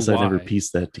 I knew guess I why. never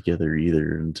pieced that together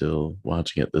either until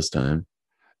watching it this time.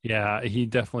 Yeah, he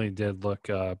definitely did look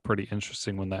pretty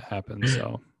interesting when that happened.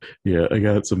 So Yeah, I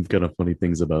got some kind of funny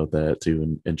things about that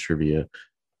too in trivia.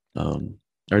 I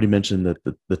already mentioned that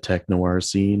the tech noir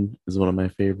scene is one of my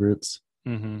favorites.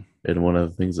 mhm. And one of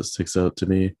the things that sticks out to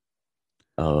me.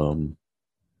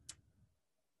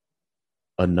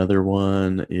 Another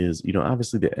one is,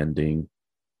 obviously the ending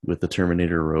with the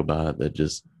Terminator robot that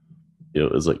just,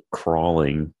 is like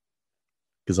crawling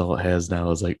because all it has now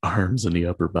is like arms in the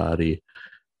upper body.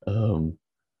 Um,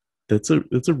 that's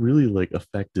a really like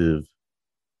effective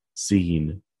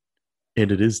scene,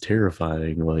 and it is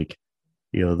terrifying. Like,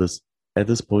 this at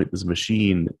this point, this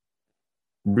machine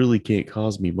really can't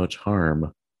cause me much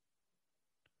harm.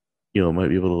 It might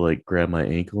be able to like grab my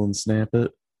ankle and snap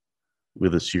it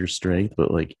with its sheer strength,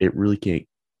 but like it really can't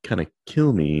kind of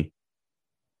kill me,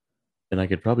 and I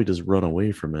could probably just run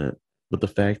away from it. But the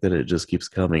fact that it just keeps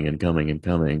coming and coming and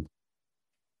coming,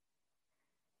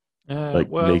 like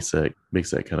Well, makes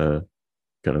that kind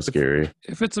of scary.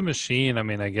 if it's a machine, I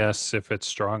mean, I guess if it's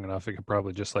strong enough, it could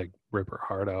probably just like rip her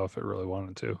heart out if it really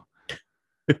wanted to.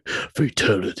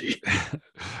 Fatality.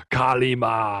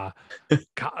 Kalima.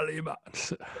 Kalima.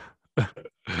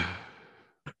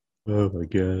 Oh my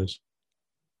gosh.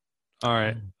 All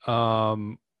right.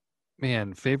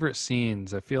 Man, favorite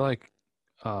scenes. I feel like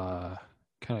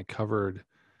kind of covered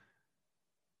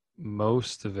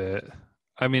most of it.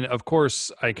 I mean, of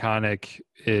course, iconic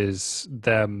is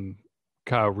them,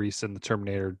 Kyle Reese and the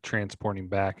Terminator transporting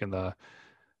back in the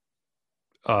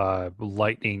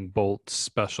lightning bolt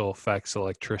special effects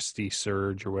electricity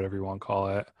surge or whatever you want to call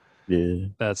it. Yeah.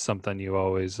 That's something you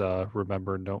always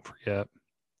remember and don't forget.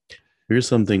 Here's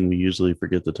something we usually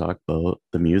forget to talk about: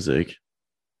 the music.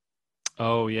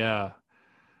 Oh yeah,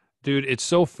 dude, it's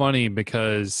so funny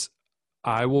because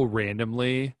I will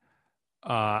randomly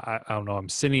I don't know, I'm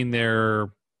sitting there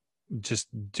just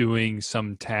doing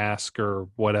some task or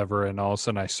whatever, and all of a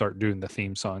sudden I start doing the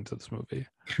theme song to this movie.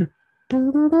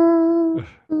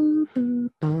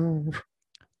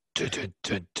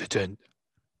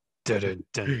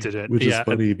 Which is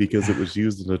funny because it was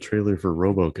used in a trailer for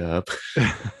RoboCop.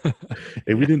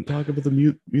 And we didn't talk about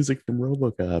the music from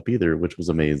RoboCop either, which was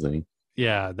amazing.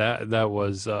 Yeah, that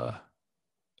was an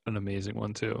amazing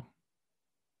one too.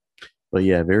 But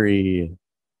yeah, very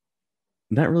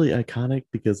not really iconic,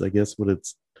 because I guess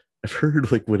I've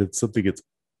heard like when it's something it's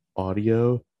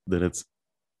audio, then it's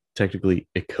technically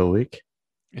echoic,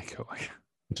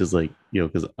 which is like,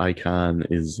 because icon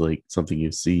is like something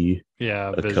you see.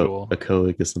 Yeah, visual.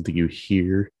 Echoic is something you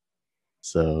hear.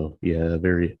 So yeah,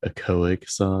 very echoic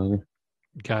song.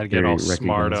 Gotta get all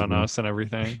smart on us and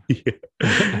everything.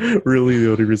 Yeah. Really,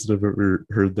 the only reason I've ever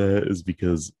heard that is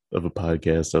because of a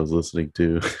podcast I was listening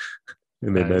to.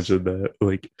 And they mentioned that,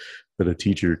 like, that a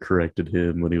teacher corrected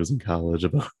him when he was in college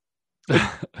about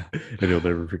and he'll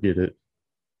never forget it.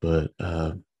 But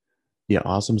yeah,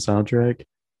 awesome soundtrack.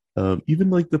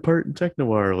 Even like the part in Tech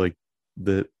Noir, like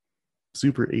the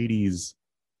super 80s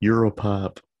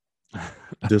Europop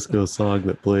disco song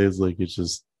that plays, like it's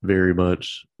just very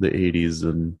much the 80s,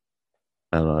 and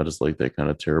I don't know, I just like that kind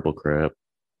of terrible crap.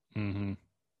 Mm-hmm.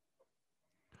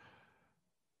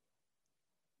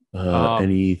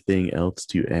 Anything else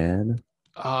to add?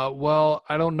 Well,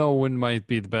 I don't know when might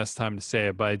be the best time to say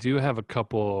it, but I do have a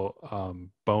couple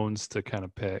bones to kind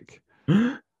of pick.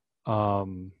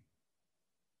 I'm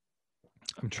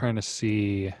trying to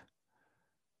see.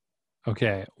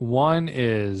 Okay, one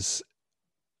is,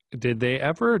 did they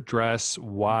ever address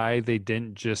why they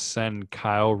didn't just send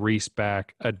Kyle Reese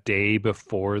back a day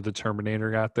before the Terminator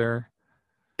got there?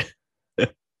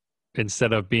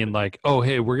 Instead of being like, oh,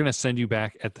 hey, we're going to send you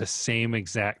back at the same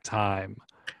exact time.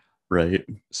 Right.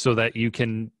 So that you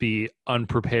can be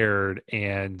unprepared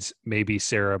and maybe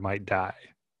Sarah might die.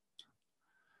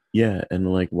 Yeah,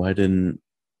 and like, why didn't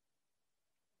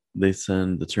they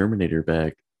send the Terminator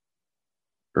back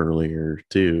earlier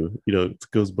too.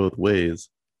 It goes both ways.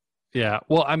 Yeah.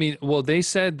 Well, I mean, they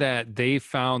said that they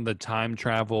found the time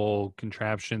travel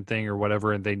contraption thing or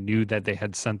whatever, and they knew that they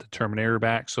had sent the Terminator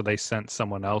back, so they sent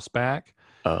someone else back.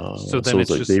 So then So it's it's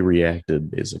like just, they reacted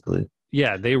basically.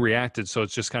 yeah, they reacted. So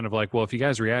it's just kind of like, well, if you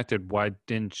guys reacted, why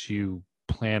didn't you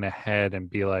plan ahead and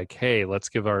be like, hey, let's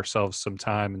give ourselves some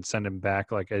time and send him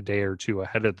back like a day or two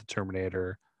ahead of the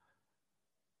Terminator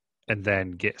and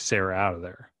then get Sarah out of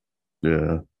there?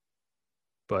 Yeah.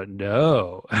 But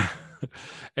no. Well,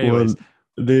 Anyways,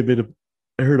 they made a.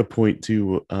 I heard a point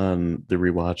too on the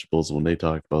rewatchables when they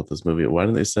talked about this movie. Why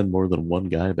didn't they send more than one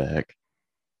guy back?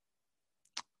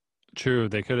 true,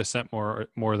 they could have sent more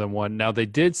than one. Now they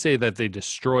did say that they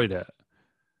destroyed it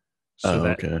so Oh,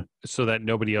 that okay. so that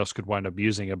nobody else could wind up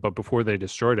using it. But before they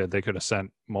destroyed it, they could have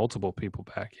sent multiple people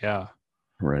back. Yeah.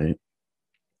 Right.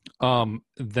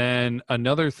 Then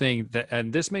another thing that,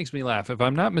 and this makes me laugh. If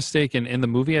I'm not mistaken, in the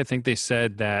movie, I think they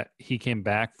said that he came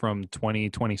back from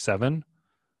 2027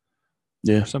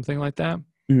 Yeah. or something like that.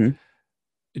 Mhm.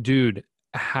 Dude,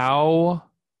 how?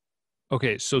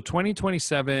 Okay, so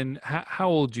 2027. How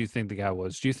old do you think the guy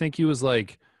was? Do you think he was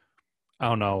like, I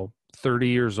don't know, 30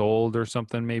 years old or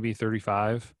something? Maybe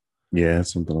 35. Yeah,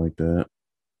 something like that.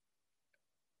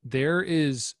 There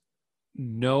is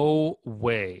no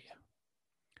way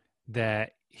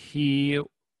that he,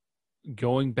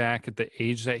 going back at the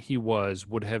age that he was,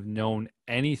 would have known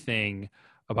anything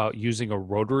about using a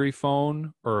rotary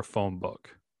phone or a phone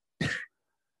book.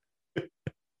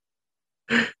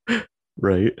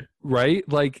 Right. Right?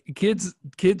 Like kids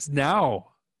now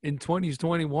in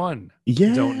 2021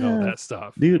 don't know Yeah. that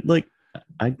stuff. Dude, like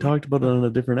I talked about it on a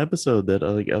different episode that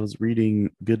I was reading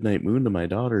Goodnight Moon to my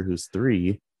daughter who's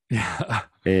 3, Yeah.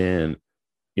 and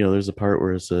there's a part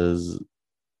where it says,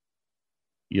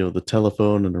 the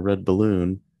telephone and a red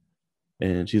balloon,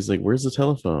 and she's like, "Where's the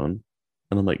telephone?"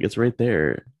 And I'm like, "It's right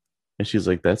there." And she's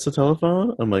like, "That's the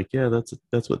telephone?" I'm like, "Yeah, that's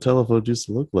what telephones used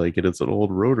to look like, and it's an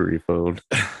old rotary phone."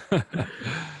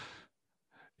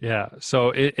 Yeah. So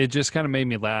it just kind of made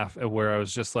me laugh at where I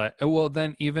was just like, oh, well,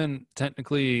 then even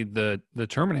technically the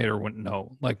Terminator wouldn't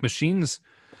know. Like machines,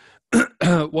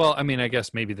 well, I mean, I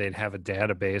guess maybe they'd have a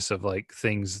database of like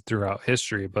things throughout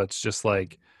history, but it's just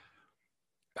like,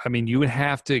 I mean, you would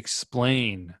have to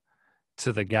explain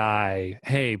to the guy,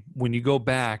 hey, when you go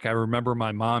back, I remember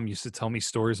my mom used to tell me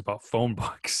stories about phone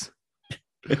books.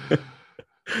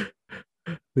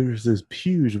 There's this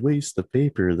huge waste of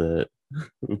paper that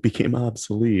became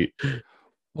obsolete.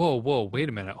 Whoa, wait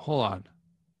a minute. Hold on.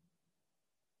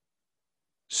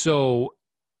 So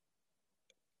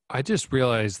I just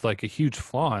realized like a huge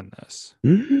flaw in this.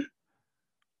 Mhm.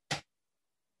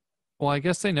 Well, I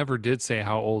guess they never did say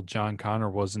how old John Connor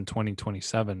was in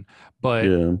 2027, but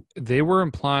Yeah. they were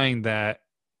implying that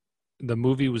the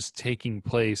movie was taking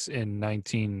place in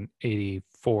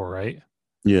 1984, right?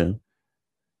 Yeah.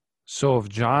 So if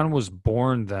John was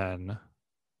born then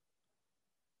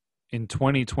in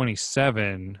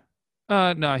 2027,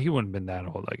 no, he wouldn't have been that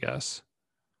old, I guess.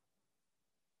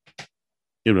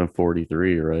 He'd been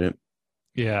 43, right?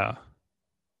 Yeah.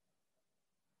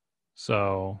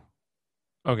 So,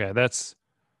 okay,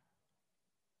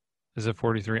 is it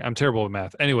 43? I'm terrible at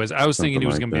math. Anyways, I was thinking Something he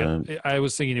was like going to that. I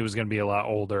was thinking he was going to be a lot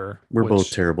older. We're both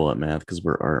which- terrible at math because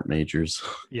we're art majors.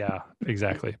 Yeah,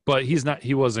 exactly. But he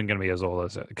wasn't going to be as old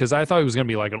as it, because I thought he was going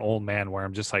to be like an old man where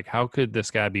I'm just like, how could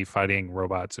this guy be fighting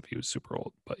robots if he was super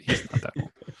old? But he's not that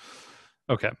old.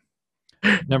 Okay.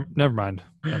 Never mind.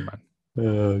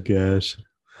 Oh gosh.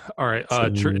 All right.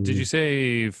 Did you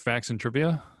say facts and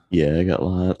trivia? Yeah, I got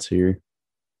lots here.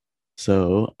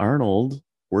 So Arnold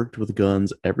worked with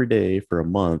guns every day for a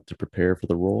month to prepare for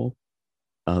the role.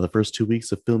 The first 2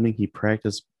 weeks of filming, he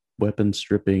practiced weapon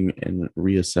stripping and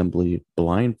reassembly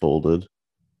blindfolded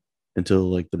until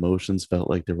like the motions felt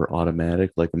like they were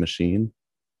automatic, like a machine.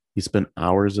 He spent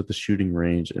hours at the shooting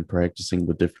range and practicing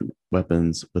with different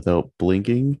weapons without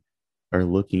blinking or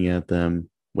looking at them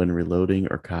when reloading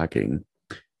or cocking.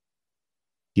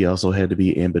 He also had to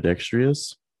be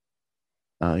ambidextrous.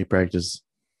 He practiced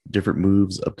different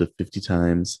moves up to 50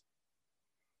 times.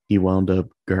 He wound up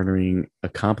garnering a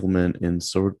compliment in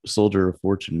Soldier of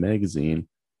Fortune magazine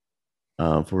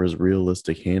for his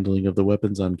realistic handling of the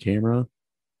weapons on camera,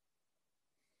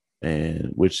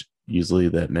 and which usually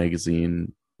that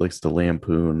magazine likes to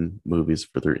lampoon movies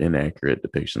for their inaccurate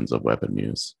depictions of weapon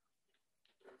use.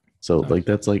 So like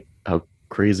that's like how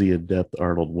crazy in depth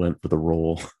Arnold went for the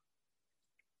role,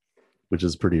 which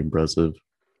is pretty impressive.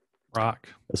 Rock.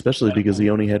 Especially because he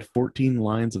only had 14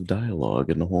 lines of dialogue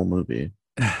in the whole movie.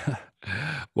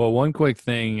 Well, one quick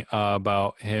thing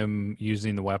about him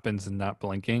using the weapons and not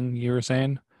blinking, you were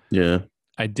saying? Yeah.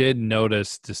 I did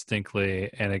notice distinctly,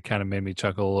 and it kind of made me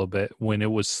chuckle a little bit, when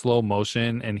it was slow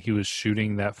motion and he was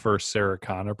shooting that first Sarah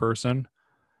Connor person,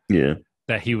 Yeah.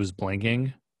 that he was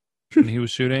blinking when he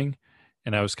was shooting.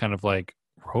 And I was kind of like,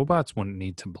 robots wouldn't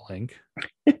need to blink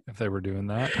if they were doing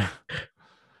that.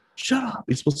 Shut up.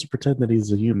 He's supposed to pretend that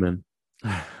he's a human.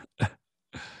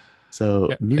 So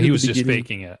Yeah, near he the was just beginning-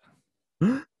 faking it.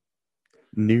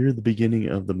 Near the beginning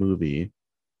of the movie,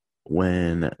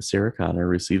 when Sarah Connor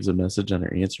receives a message on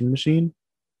her answering machine,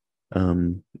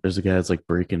 there's a guy that's like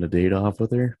breaking a date off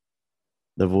with her.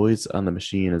 The voice on the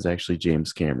machine is actually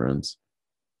James Cameron's.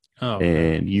 Oh,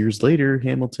 okay. And years later,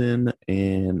 Hamilton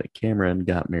and Cameron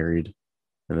got married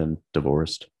and then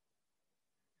divorced.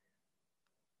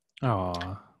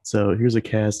 Aw. So here's a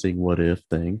casting what if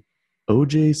thing.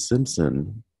 O.J.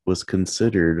 Simpson was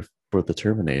considered for the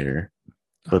Terminator,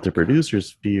 but the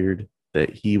producers feared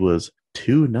that he was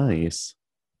too nice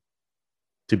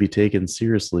to be taken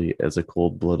seriously as a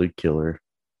cold-blooded killer.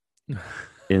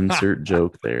 Insert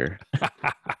joke there.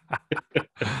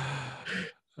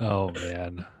 Oh,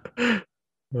 man.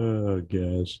 Oh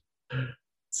gosh.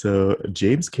 So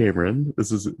James Cameron,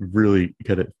 this is really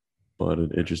kind of fun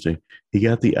and interesting. He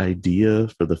got the idea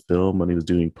for the film when he was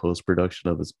doing post-production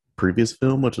of his previous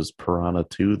film, which was Piranha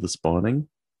 2: The Spawning.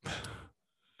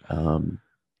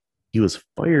 He was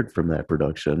fired from that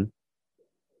production,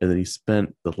 and then he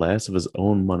spent the last of his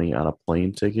own money on a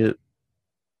plane ticket,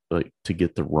 like to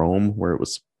get to Rome, where it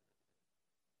was,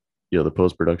 the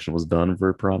post-production was done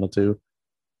for Piranha 2.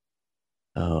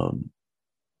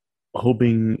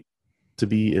 Hoping to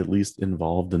be at least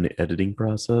involved in the editing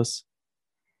process.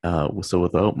 So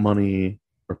without money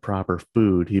or proper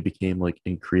food, he became like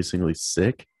increasingly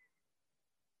sick.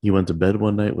 He went to bed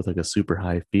one night with like a super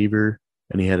high fever,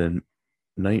 and he had a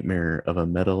nightmare of a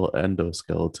metal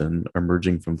endoskeleton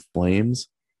emerging from flames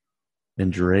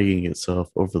and dragging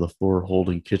itself over the floor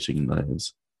holding kitchen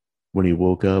knives. When he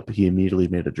woke up, he immediately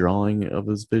made a drawing of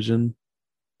his vision,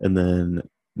 and then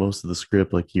most of the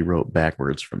script, like, he wrote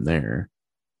backwards from there.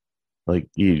 Like,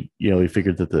 he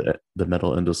figured that the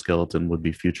metal endoskeleton would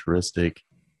be futuristic,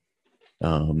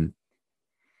 but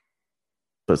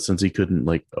since he couldn't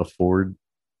like afford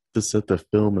to set the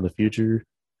film in the future,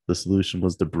 the solution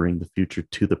was to bring the future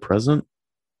to the present,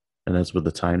 and that's where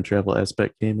the time travel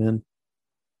aspect came in.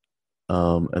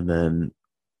 And then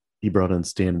he brought in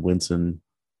Stan Winston,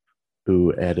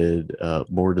 who added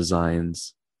more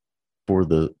designs for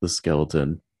the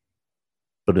skeleton,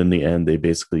 but in the end they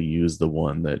basically used the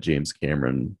one that James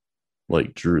Cameron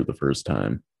like drew the first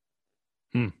time.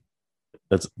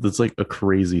 That's like a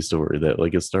crazy story that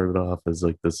like it started off as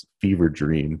like this fever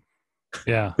dream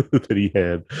Yeah. that he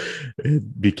had.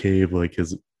 It became like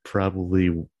his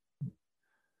probably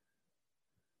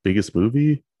biggest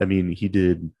movie. I mean, he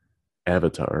did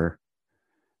Avatar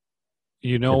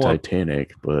You know and what?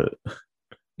 Titanic, but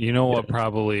You know what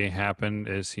probably happened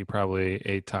is he probably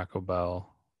ate Taco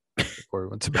Bell before he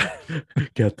went to bed.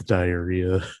 got the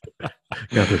diarrhea,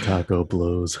 got the taco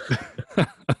blows.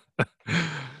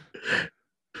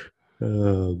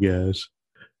 Oh gosh.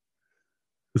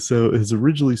 So his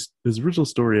original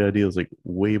story idea was like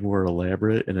way more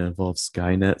elaborate, and it involved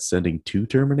Skynet sending two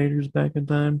Terminators back in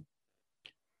time.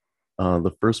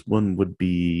 The first one would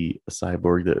be a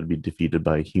cyborg that would be defeated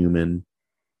by a human,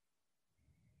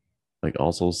 like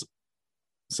also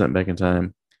sent back in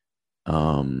time.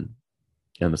 And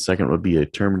the second would be a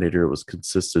Terminator that was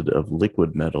consisted of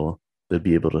liquid metal that'd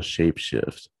be able to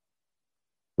shapeshift,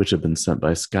 which had been sent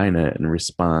by Skynet in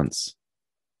response,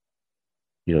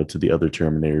 to the other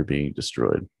Terminator being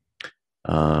destroyed.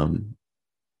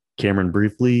 Cameron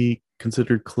briefly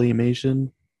considered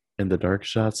claymation and the dark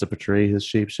shots to portray his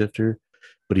shapeshifter,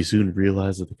 but he soon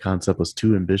realized that the concept was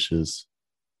too ambitious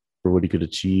for what he could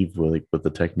achieve with the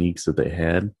techniques that they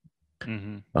had.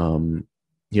 Mm-hmm.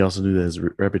 He also knew that his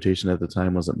reputation at the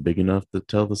time wasn't big enough to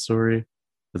tell the story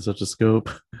in such a scope,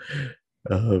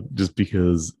 just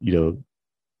because,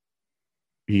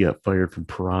 he got fired from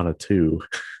Piranha 2.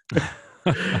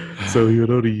 So he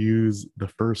would only use the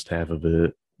first half of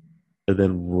it. And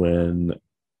then when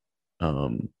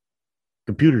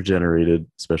computer generated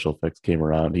special effects came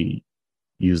around, he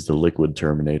used the liquid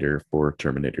Terminator for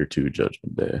Terminator 2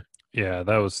 Judgment Day. Yeah,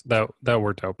 that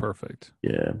worked out perfect.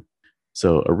 Yeah.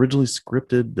 So originally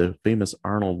scripted, the famous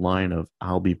Arnold line of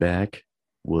 "I'll be back"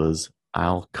 was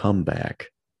 "I'll come back."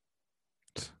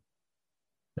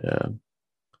 Yeah.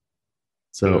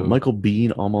 So Michael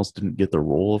Biehn almost didn't get the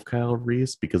role of Kyle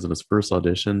Reese because in his first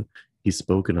audition, he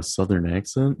spoke in a Southern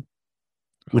accent,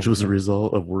 which was a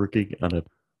result of working on a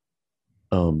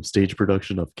stage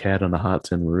production of Cat on a Hot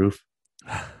Tin Roof.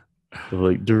 So,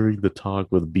 like during the talk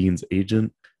with Bean's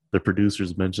agent, the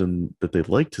producers mentioned that they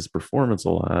liked his performance a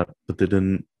lot, but they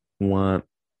didn't want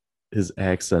his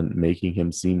accent making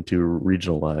him seem too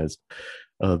regionalized.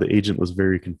 The agent was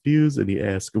very confused and he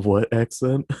asked, "What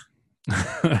accent?"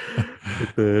 But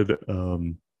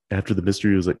then, after the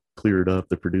mystery was like cleared up,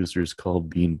 the producers called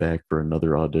Bean back for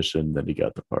another audition. Then he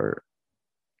got the part.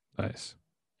 Nice.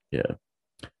 Yeah.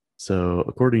 So,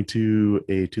 according to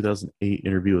a 2008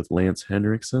 interview with Lance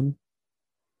Henriksen,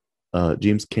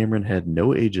 James Cameron had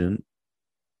no agent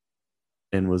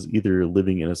and was either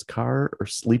living in his car or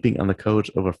sleeping on the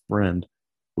couch of a friend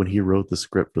when he wrote the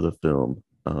script for the film.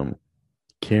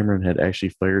 Cameron had actually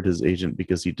fired his agent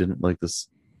because he didn't like the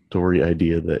story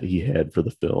idea that he had for the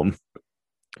film.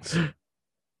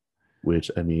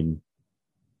 Which, I mean,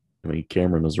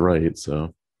 Cameron was right.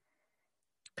 So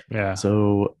Yeah.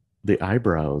 the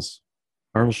eyebrows.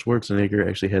 Arnold Schwarzenegger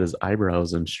actually had his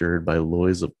eyebrows insured by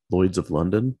Lloyd's of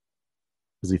London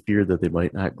because he feared that they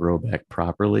might not grow back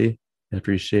properly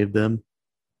after he shaved them.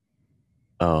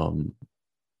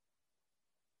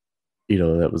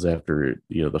 That was after,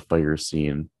 the fire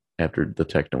scene after the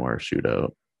Tech Noir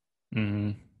shootout.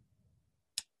 Mm-hmm.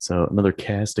 So another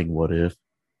casting what if.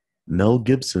 Mel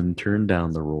Gibson turned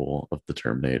down the role of the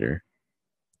Terminator.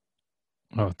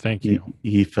 Oh, thank you.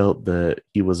 He felt that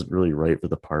he wasn't really right for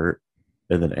the part.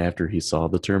 And then after he saw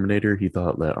the Terminator, he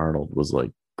thought that Arnold was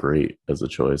like great as a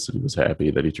choice. And he was happy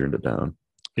that he turned it down.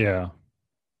 Yeah.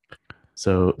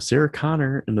 So Sarah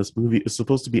Connor in this movie is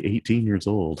supposed to be 18 years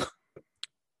old.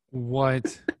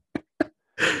 What?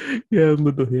 Yeah,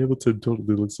 Linda Hamilton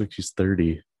totally looks like she's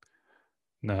 30.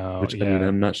 No. Which, yeah. I mean,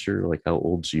 I'm not sure like how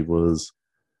old she was.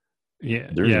 Yeah.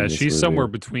 during Yeah. this She's movie. somewhere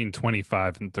between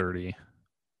 25 and 30.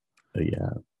 Yeah.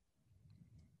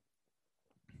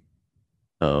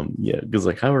 Yeah, because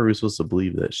like how are we supposed to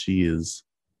believe that she is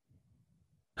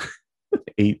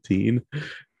 18?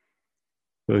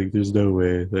 Like there's no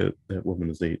way that that woman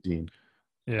is 18.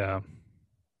 Yeah.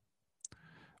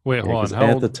 Wait, Yeah, hold on. because How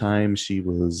at old? the time she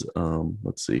was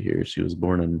let's see here, she was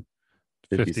born in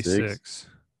 56. 56.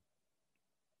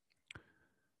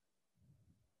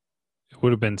 It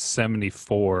would have been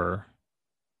 74.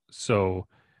 So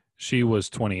she was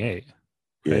 28.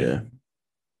 Right? Yeah.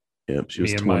 Yep, she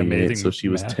was Me and my 28, amazing so she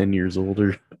was math. 10 years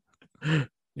older.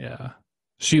 Yeah.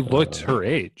 She looked her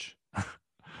age.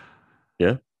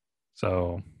 Yeah.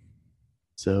 So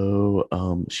So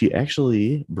she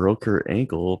actually broke her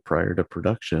ankle prior to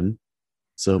production.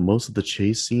 So most of the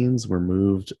chase scenes were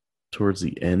moved towards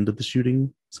the end of the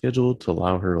shooting schedule to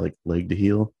allow her like leg to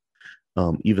heal.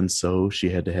 Even so, she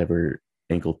had to have her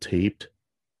ankle taped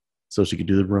so she could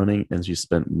do the running, and she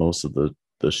spent most of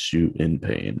the shoot in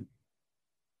pain.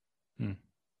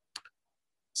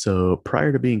 So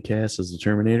prior to being cast as the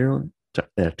Terminator,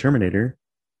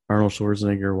 Arnold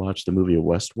Schwarzenegger watched the movie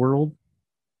Westworld,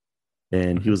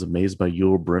 and he was amazed by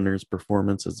Yul Brynner's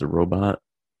performance as the robot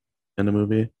in the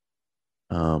movie.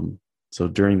 So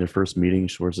during their first meeting,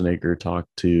 Schwarzenegger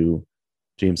talked to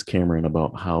James Cameron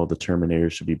about how the Terminator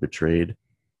should be portrayed.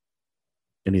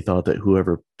 And he thought that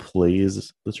whoever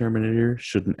plays the Terminator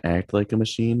shouldn't act like a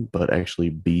machine, but actually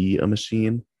be a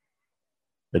machine.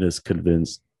 It has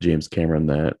convinced James Cameron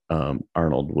that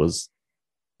Arnold was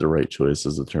the right choice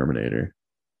as the Terminator.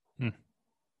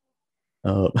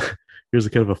 Here's a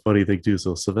kind of a funny thing too.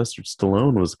 So Sylvester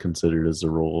Stallone was considered as the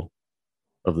role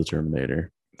of the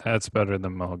Terminator. that's better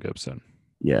than Mel Gibson.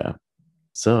 Yeah.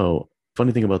 So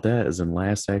funny thing about that is in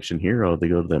Last Action Hero, they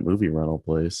go to that movie rental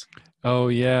place. Oh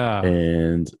yeah.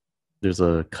 And there's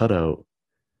a cutout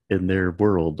in their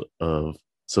world of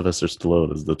Sylvester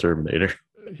Stallone as the Terminator.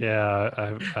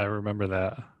 Yeah, I remember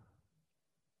that.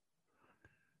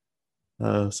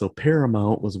 So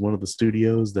Paramount was one of the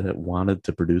studios that wanted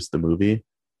to produce the movie,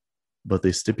 but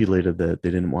they stipulated that they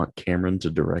didn't want Cameron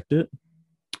to direct it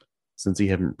since he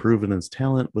hadn't proven his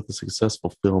talent with a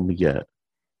successful film yet.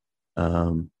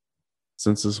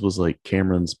 Since this was like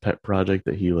Cameron's pet project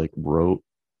that he like wrote,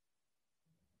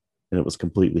 and it was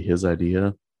completely his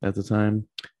idea at the time,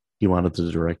 he wanted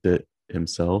to direct it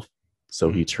himself,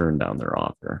 so he turned down their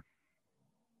offer.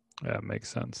 Yeah, it makes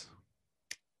sense.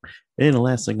 And the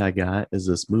last thing I got is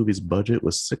this movie's budget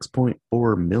was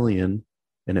 $6.4 million,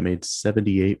 and it made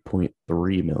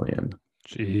 $78.3 million.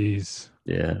 Jeez.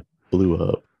 Yeah, blew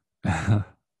up.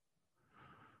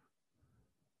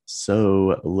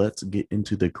 So let's get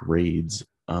into the grades.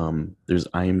 There's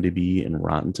IMDb and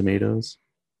Rotten Tomatoes.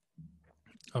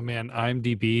 Oh man,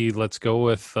 IMDb. Let's go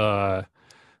with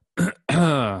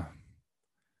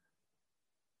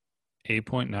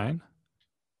 8.9.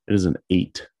 It is an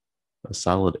 8. a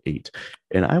solid 8.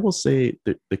 And I will say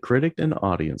the critic and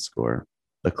audience score.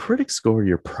 The critic score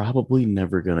you're probably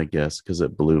never gonna guess because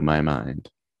it blew my mind.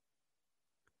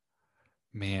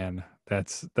 Man,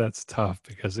 that's tough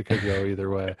because it could go either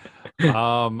way.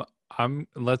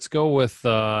 Let's go with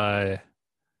blow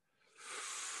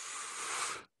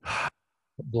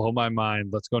my mind.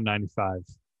 Let's go 95.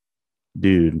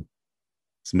 Dude,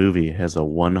 this movie has a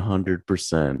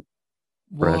 100%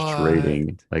 fresh What?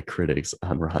 rating by critics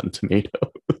on Rotten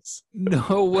Tomatoes.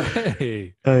 No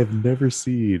way. I've never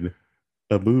seen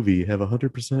a movie have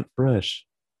 100% fresh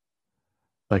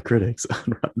by critics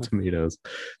on Rotten Tomatoes.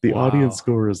 The audience Wow.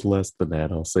 score is less than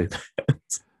that, I'll say that.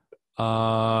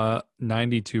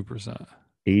 92%.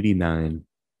 89.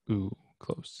 Ooh,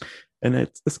 close. And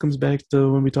this comes back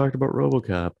to when we talked about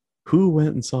RoboCop. Who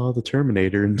went and saw The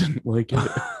Terminator and didn't like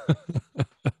it?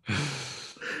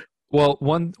 Well,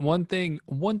 one thing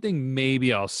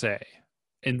maybe I'll say,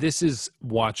 and this is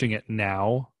watching it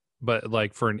now, but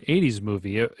like for an 80s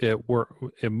movie,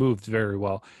 it moved very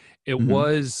well. It Mhm.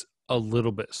 was a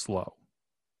little bit slow.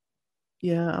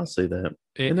 Yeah, I'll say that.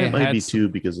 It, And that it might had be some, too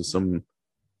because of some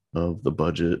of the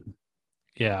budget and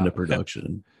yeah. the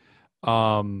production.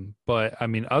 But I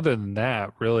mean, other than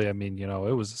that, really, I mean, it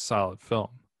was a solid film.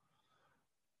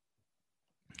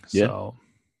 Yeah. So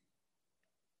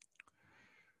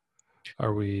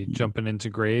are we jumping into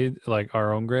grade, like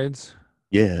our own grades?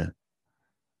 Yeah.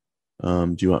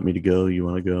 Do you want me to go? You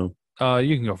want to go?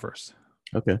 You can go first.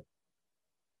 Okay.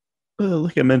 Well,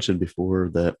 like I mentioned before,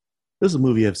 that this is a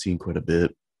movie I've seen quite a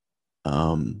bit.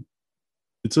 Um,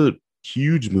 it's a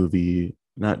huge movie,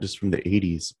 not just from the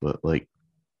 80s, but like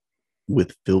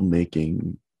with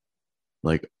filmmaking,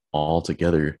 like all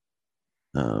together.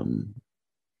 Um,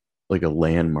 like a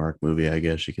landmark movie, I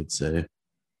guess you could say.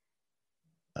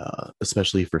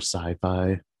 Especially for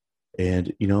sci-fi.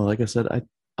 And like I said, I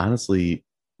honestly,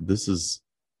 this is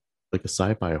like a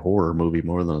sci-fi horror movie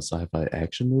more than a sci-fi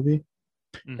action movie.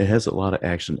 It Mhm. has a lot of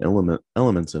action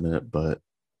elements in it, but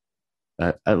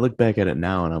I look back at it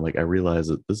now and I'm like, I realize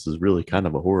that this is really kind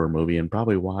of a horror movie, and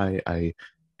probably why I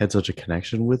had such a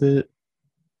connection with it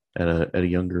at a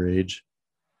younger age.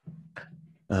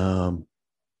 Um,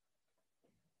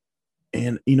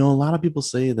 and a lot of people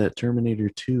say that Terminator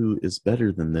 2 is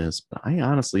better than this, but I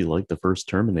honestly like the first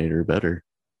Terminator better.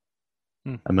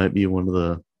 Hmm. I might be one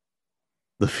of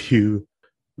the few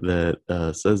that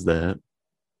says that,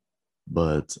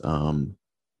 but I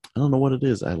don't know what it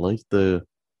is. I like the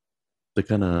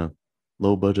kind of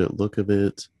low budget look of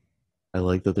it. I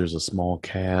like that there's a small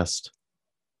cast.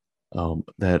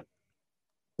 That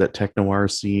tech noir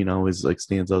scene always like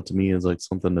stands out to me as like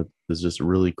something that is just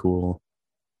really cool.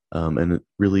 And it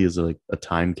really is like a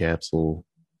time capsule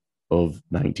of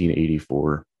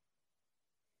 1984.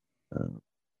 Uh,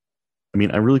 I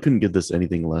mean, I really couldn't give this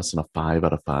anything less than a 5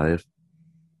 out of 5.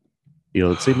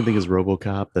 The same thing as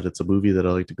RoboCop, that it's a movie that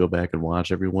I like to go back and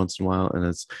watch every once in a while, and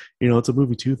it's a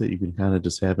movie too that you can kind of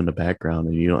just have in the background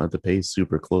and you don't have to pay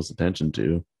super close attention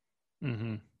to.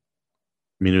 Mm-hmm.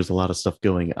 I mean, there's a lot of stuff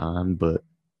going on, but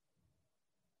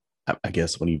I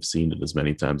guess when you've seen it as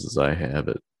many times as I have,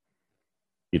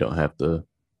 you don't have to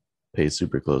pay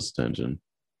super close attention.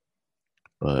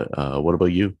 But what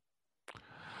about you?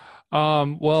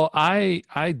 Well, I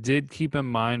did keep in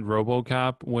mind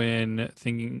RoboCop when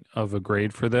thinking of a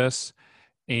grade for this,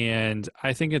 and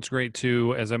I think it's great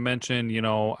too. As I mentioned,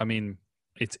 I mean,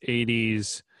 it's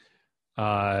 80s.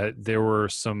 There were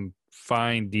some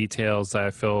fine details that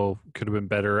I feel could have been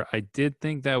better. I did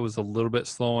think that was a little bit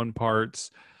slow in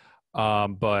parts,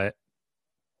 but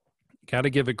got to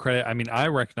give it credit. I mean, I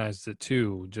recognized it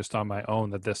too, just on my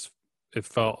own, that it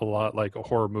felt a lot like a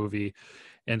horror movie.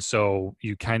 And so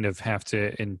you kind of have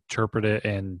to interpret it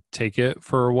and take it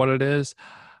for what it is.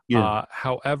 Yeah.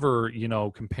 However,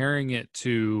 comparing it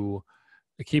to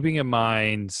keeping in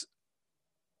mind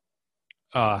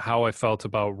how I felt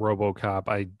about RoboCop,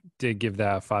 I did give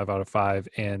that a 5 out of 5.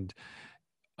 And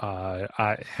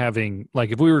I having like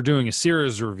if we were doing a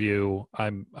series review,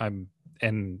 and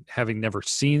having never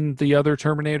seen the other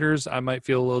Terminators, I might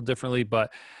feel a little differently,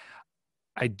 but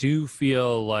I do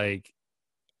feel like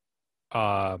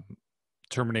uh,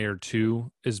 Terminator 2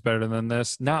 is better than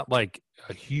this. Not like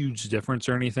a huge difference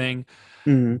or anything,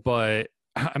 Mm-hmm. but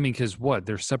I mean, because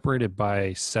they're separated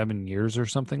by 7 years or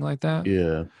something like that.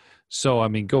 Yeah. So, I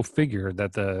mean, go figure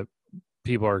that the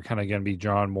people are kind of going to be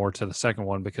drawn more to the second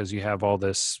one because you have all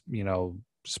this,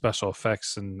 special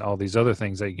effects and all these other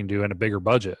things that you can do in a bigger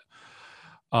budget.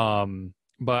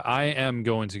 But I am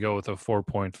going to go with a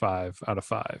 4.5 out of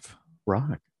 5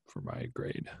 Rock. for my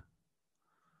grade.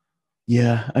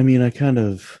 Yeah. I mean, I kind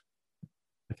of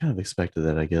I kind of expected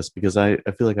that, I guess, because I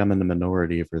feel like I'm in the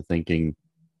minority for thinking,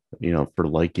 for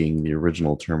liking the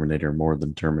original Terminator more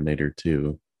than Terminator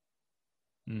 2.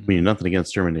 I mean, nothing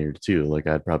against Terminator 2. Like,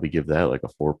 I'd probably give that like a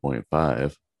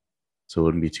 4.5. So it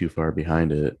wouldn't be too far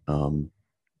behind it. And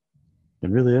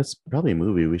really, that's probably a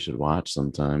movie we should watch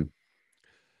sometime.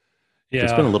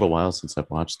 It's been a Yeah, little while since I've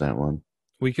watched that one.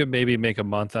 we could maybe make a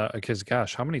month out because,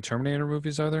 gosh, how many Terminator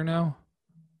movies are there now?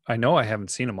 I know I haven't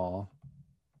seen them all.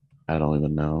 I don't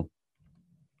even know.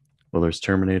 Well, there's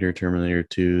Terminator, Terminator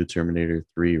 2, Terminator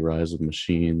 3, Rise of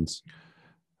Machines,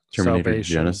 Terminator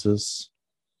Salvation. Genesis,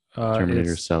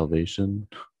 Terminator It's Salvation.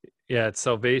 Yeah, it's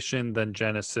Salvation, then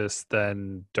Genesis,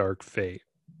 then Dark Fate.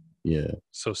 Yeah.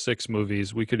 So 6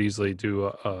 movies. We could easily do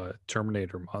a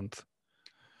Terminator month.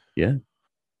 Yeah.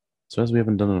 So as we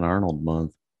haven't done an Arnold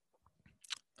month.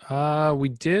 We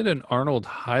did an Arnold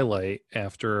highlight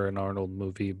after an Arnold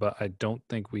movie, but I don't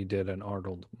think we did an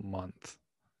Arnold month.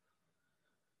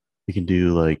 We can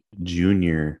do like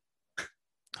Junior.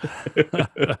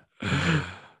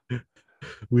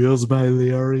 Wheels by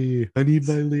Leary. I need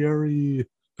my Leary.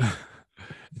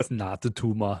 It's not the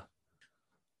Tuma.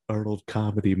 Arnold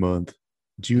Comedy Month.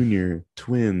 Junior,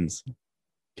 Twins,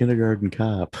 Kindergarten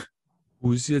Cop.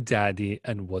 Who's your daddy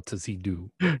and what does he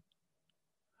do?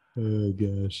 Oh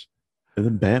gosh. And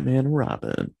then Batman and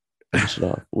Robin. Finish it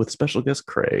off with special guest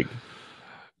Craig.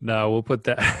 No, we'll put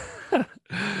that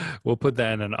we'll put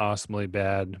that in an awesomely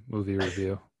bad movie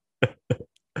review.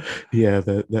 Yeah,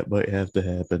 that might have to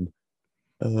happen.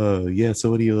 Yeah,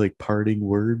 so what do you like, parting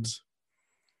words?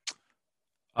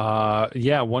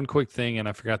 Yeah, one quick thing, and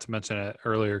I forgot to mention it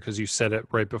earlier because you said it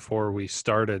right before we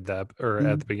started that, or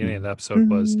at the beginning of the episode,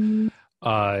 was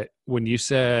when you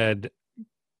said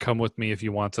come with me if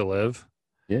you want to live.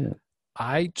 Yeah.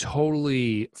 I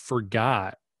totally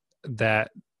forgot that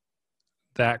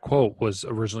quote was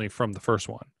originally from the first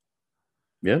one.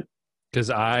 Yep.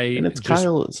 Because And it's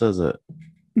Kyle that says it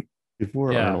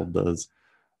before Arnold does.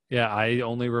 Yeah, I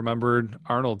only remembered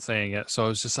Arnold saying it. So I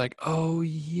was just like, oh,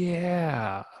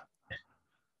 yeah.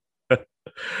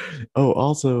 Oh,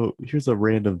 also, here's a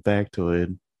random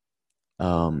factoid.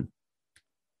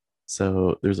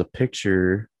 So there's a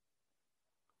picture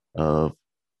of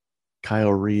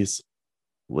Kyle Reese,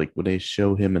 like when they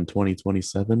show him in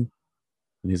 2027, and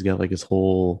he's got like his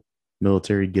whole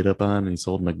military getup on, and he's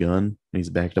holding a gun, and he's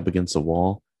backed up against a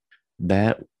wall.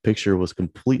 That picture was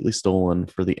completely stolen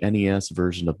for the NES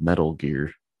version of Metal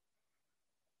Gear.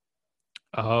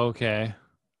 Okay.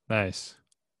 Nice.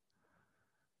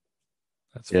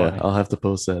 That's Yeah, funny. I'll have to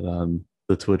post that on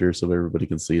the Twitter so everybody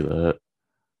can see that.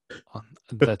 On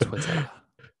the Twitter.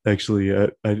 Actually,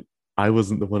 I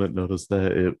wasn't the one that noticed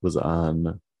that. It was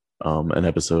on an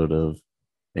episode of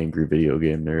Angry Video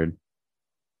Game Nerd.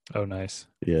 Oh, nice.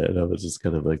 Yeah, that was just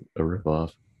kind of like a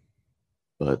ripoff.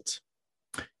 But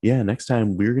yeah, next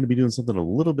time we're going to be doing something a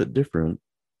little bit different.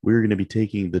 We're going to be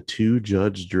taking the 2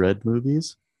 Judge Dredd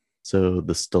movies. So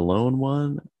the Stallone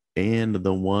one and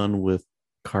the one with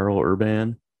Carl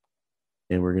Urban.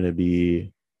 And we're going to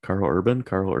be Carl Urban.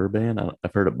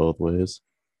 I've heard it both ways.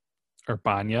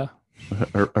 Urbania.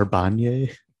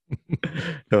 Urbanye.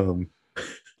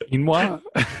 Quinoa.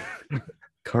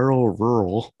 Carl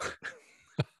Rural.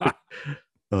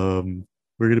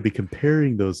 We're going to be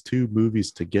comparing those 2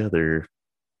 movies together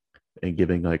and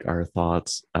giving like our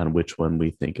thoughts on which one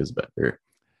we think is better.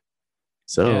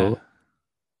 So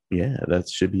yeah, that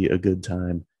should be a good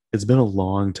time. It's been a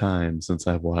long time since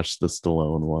I've watched the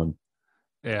Stallone one.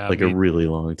 Yeah. Like a really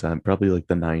long time, probably like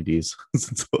the 90s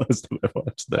since the last time I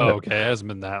watched that. Oh, okay. It hasn't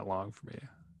been that long for me.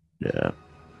 Yeah.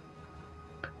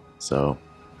 So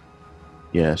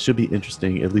yeah, it should be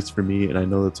interesting, at least for me. And I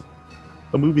know it's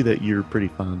a movie that you're pretty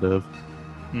fond of.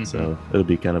 Mm-hmm. So it'll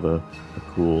be kind of a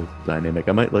cool dynamic.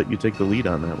 I might let you take the lead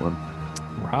on that one.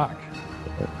 Rock.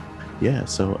 Yeah,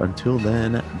 so until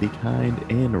then, be kind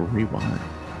and rewind.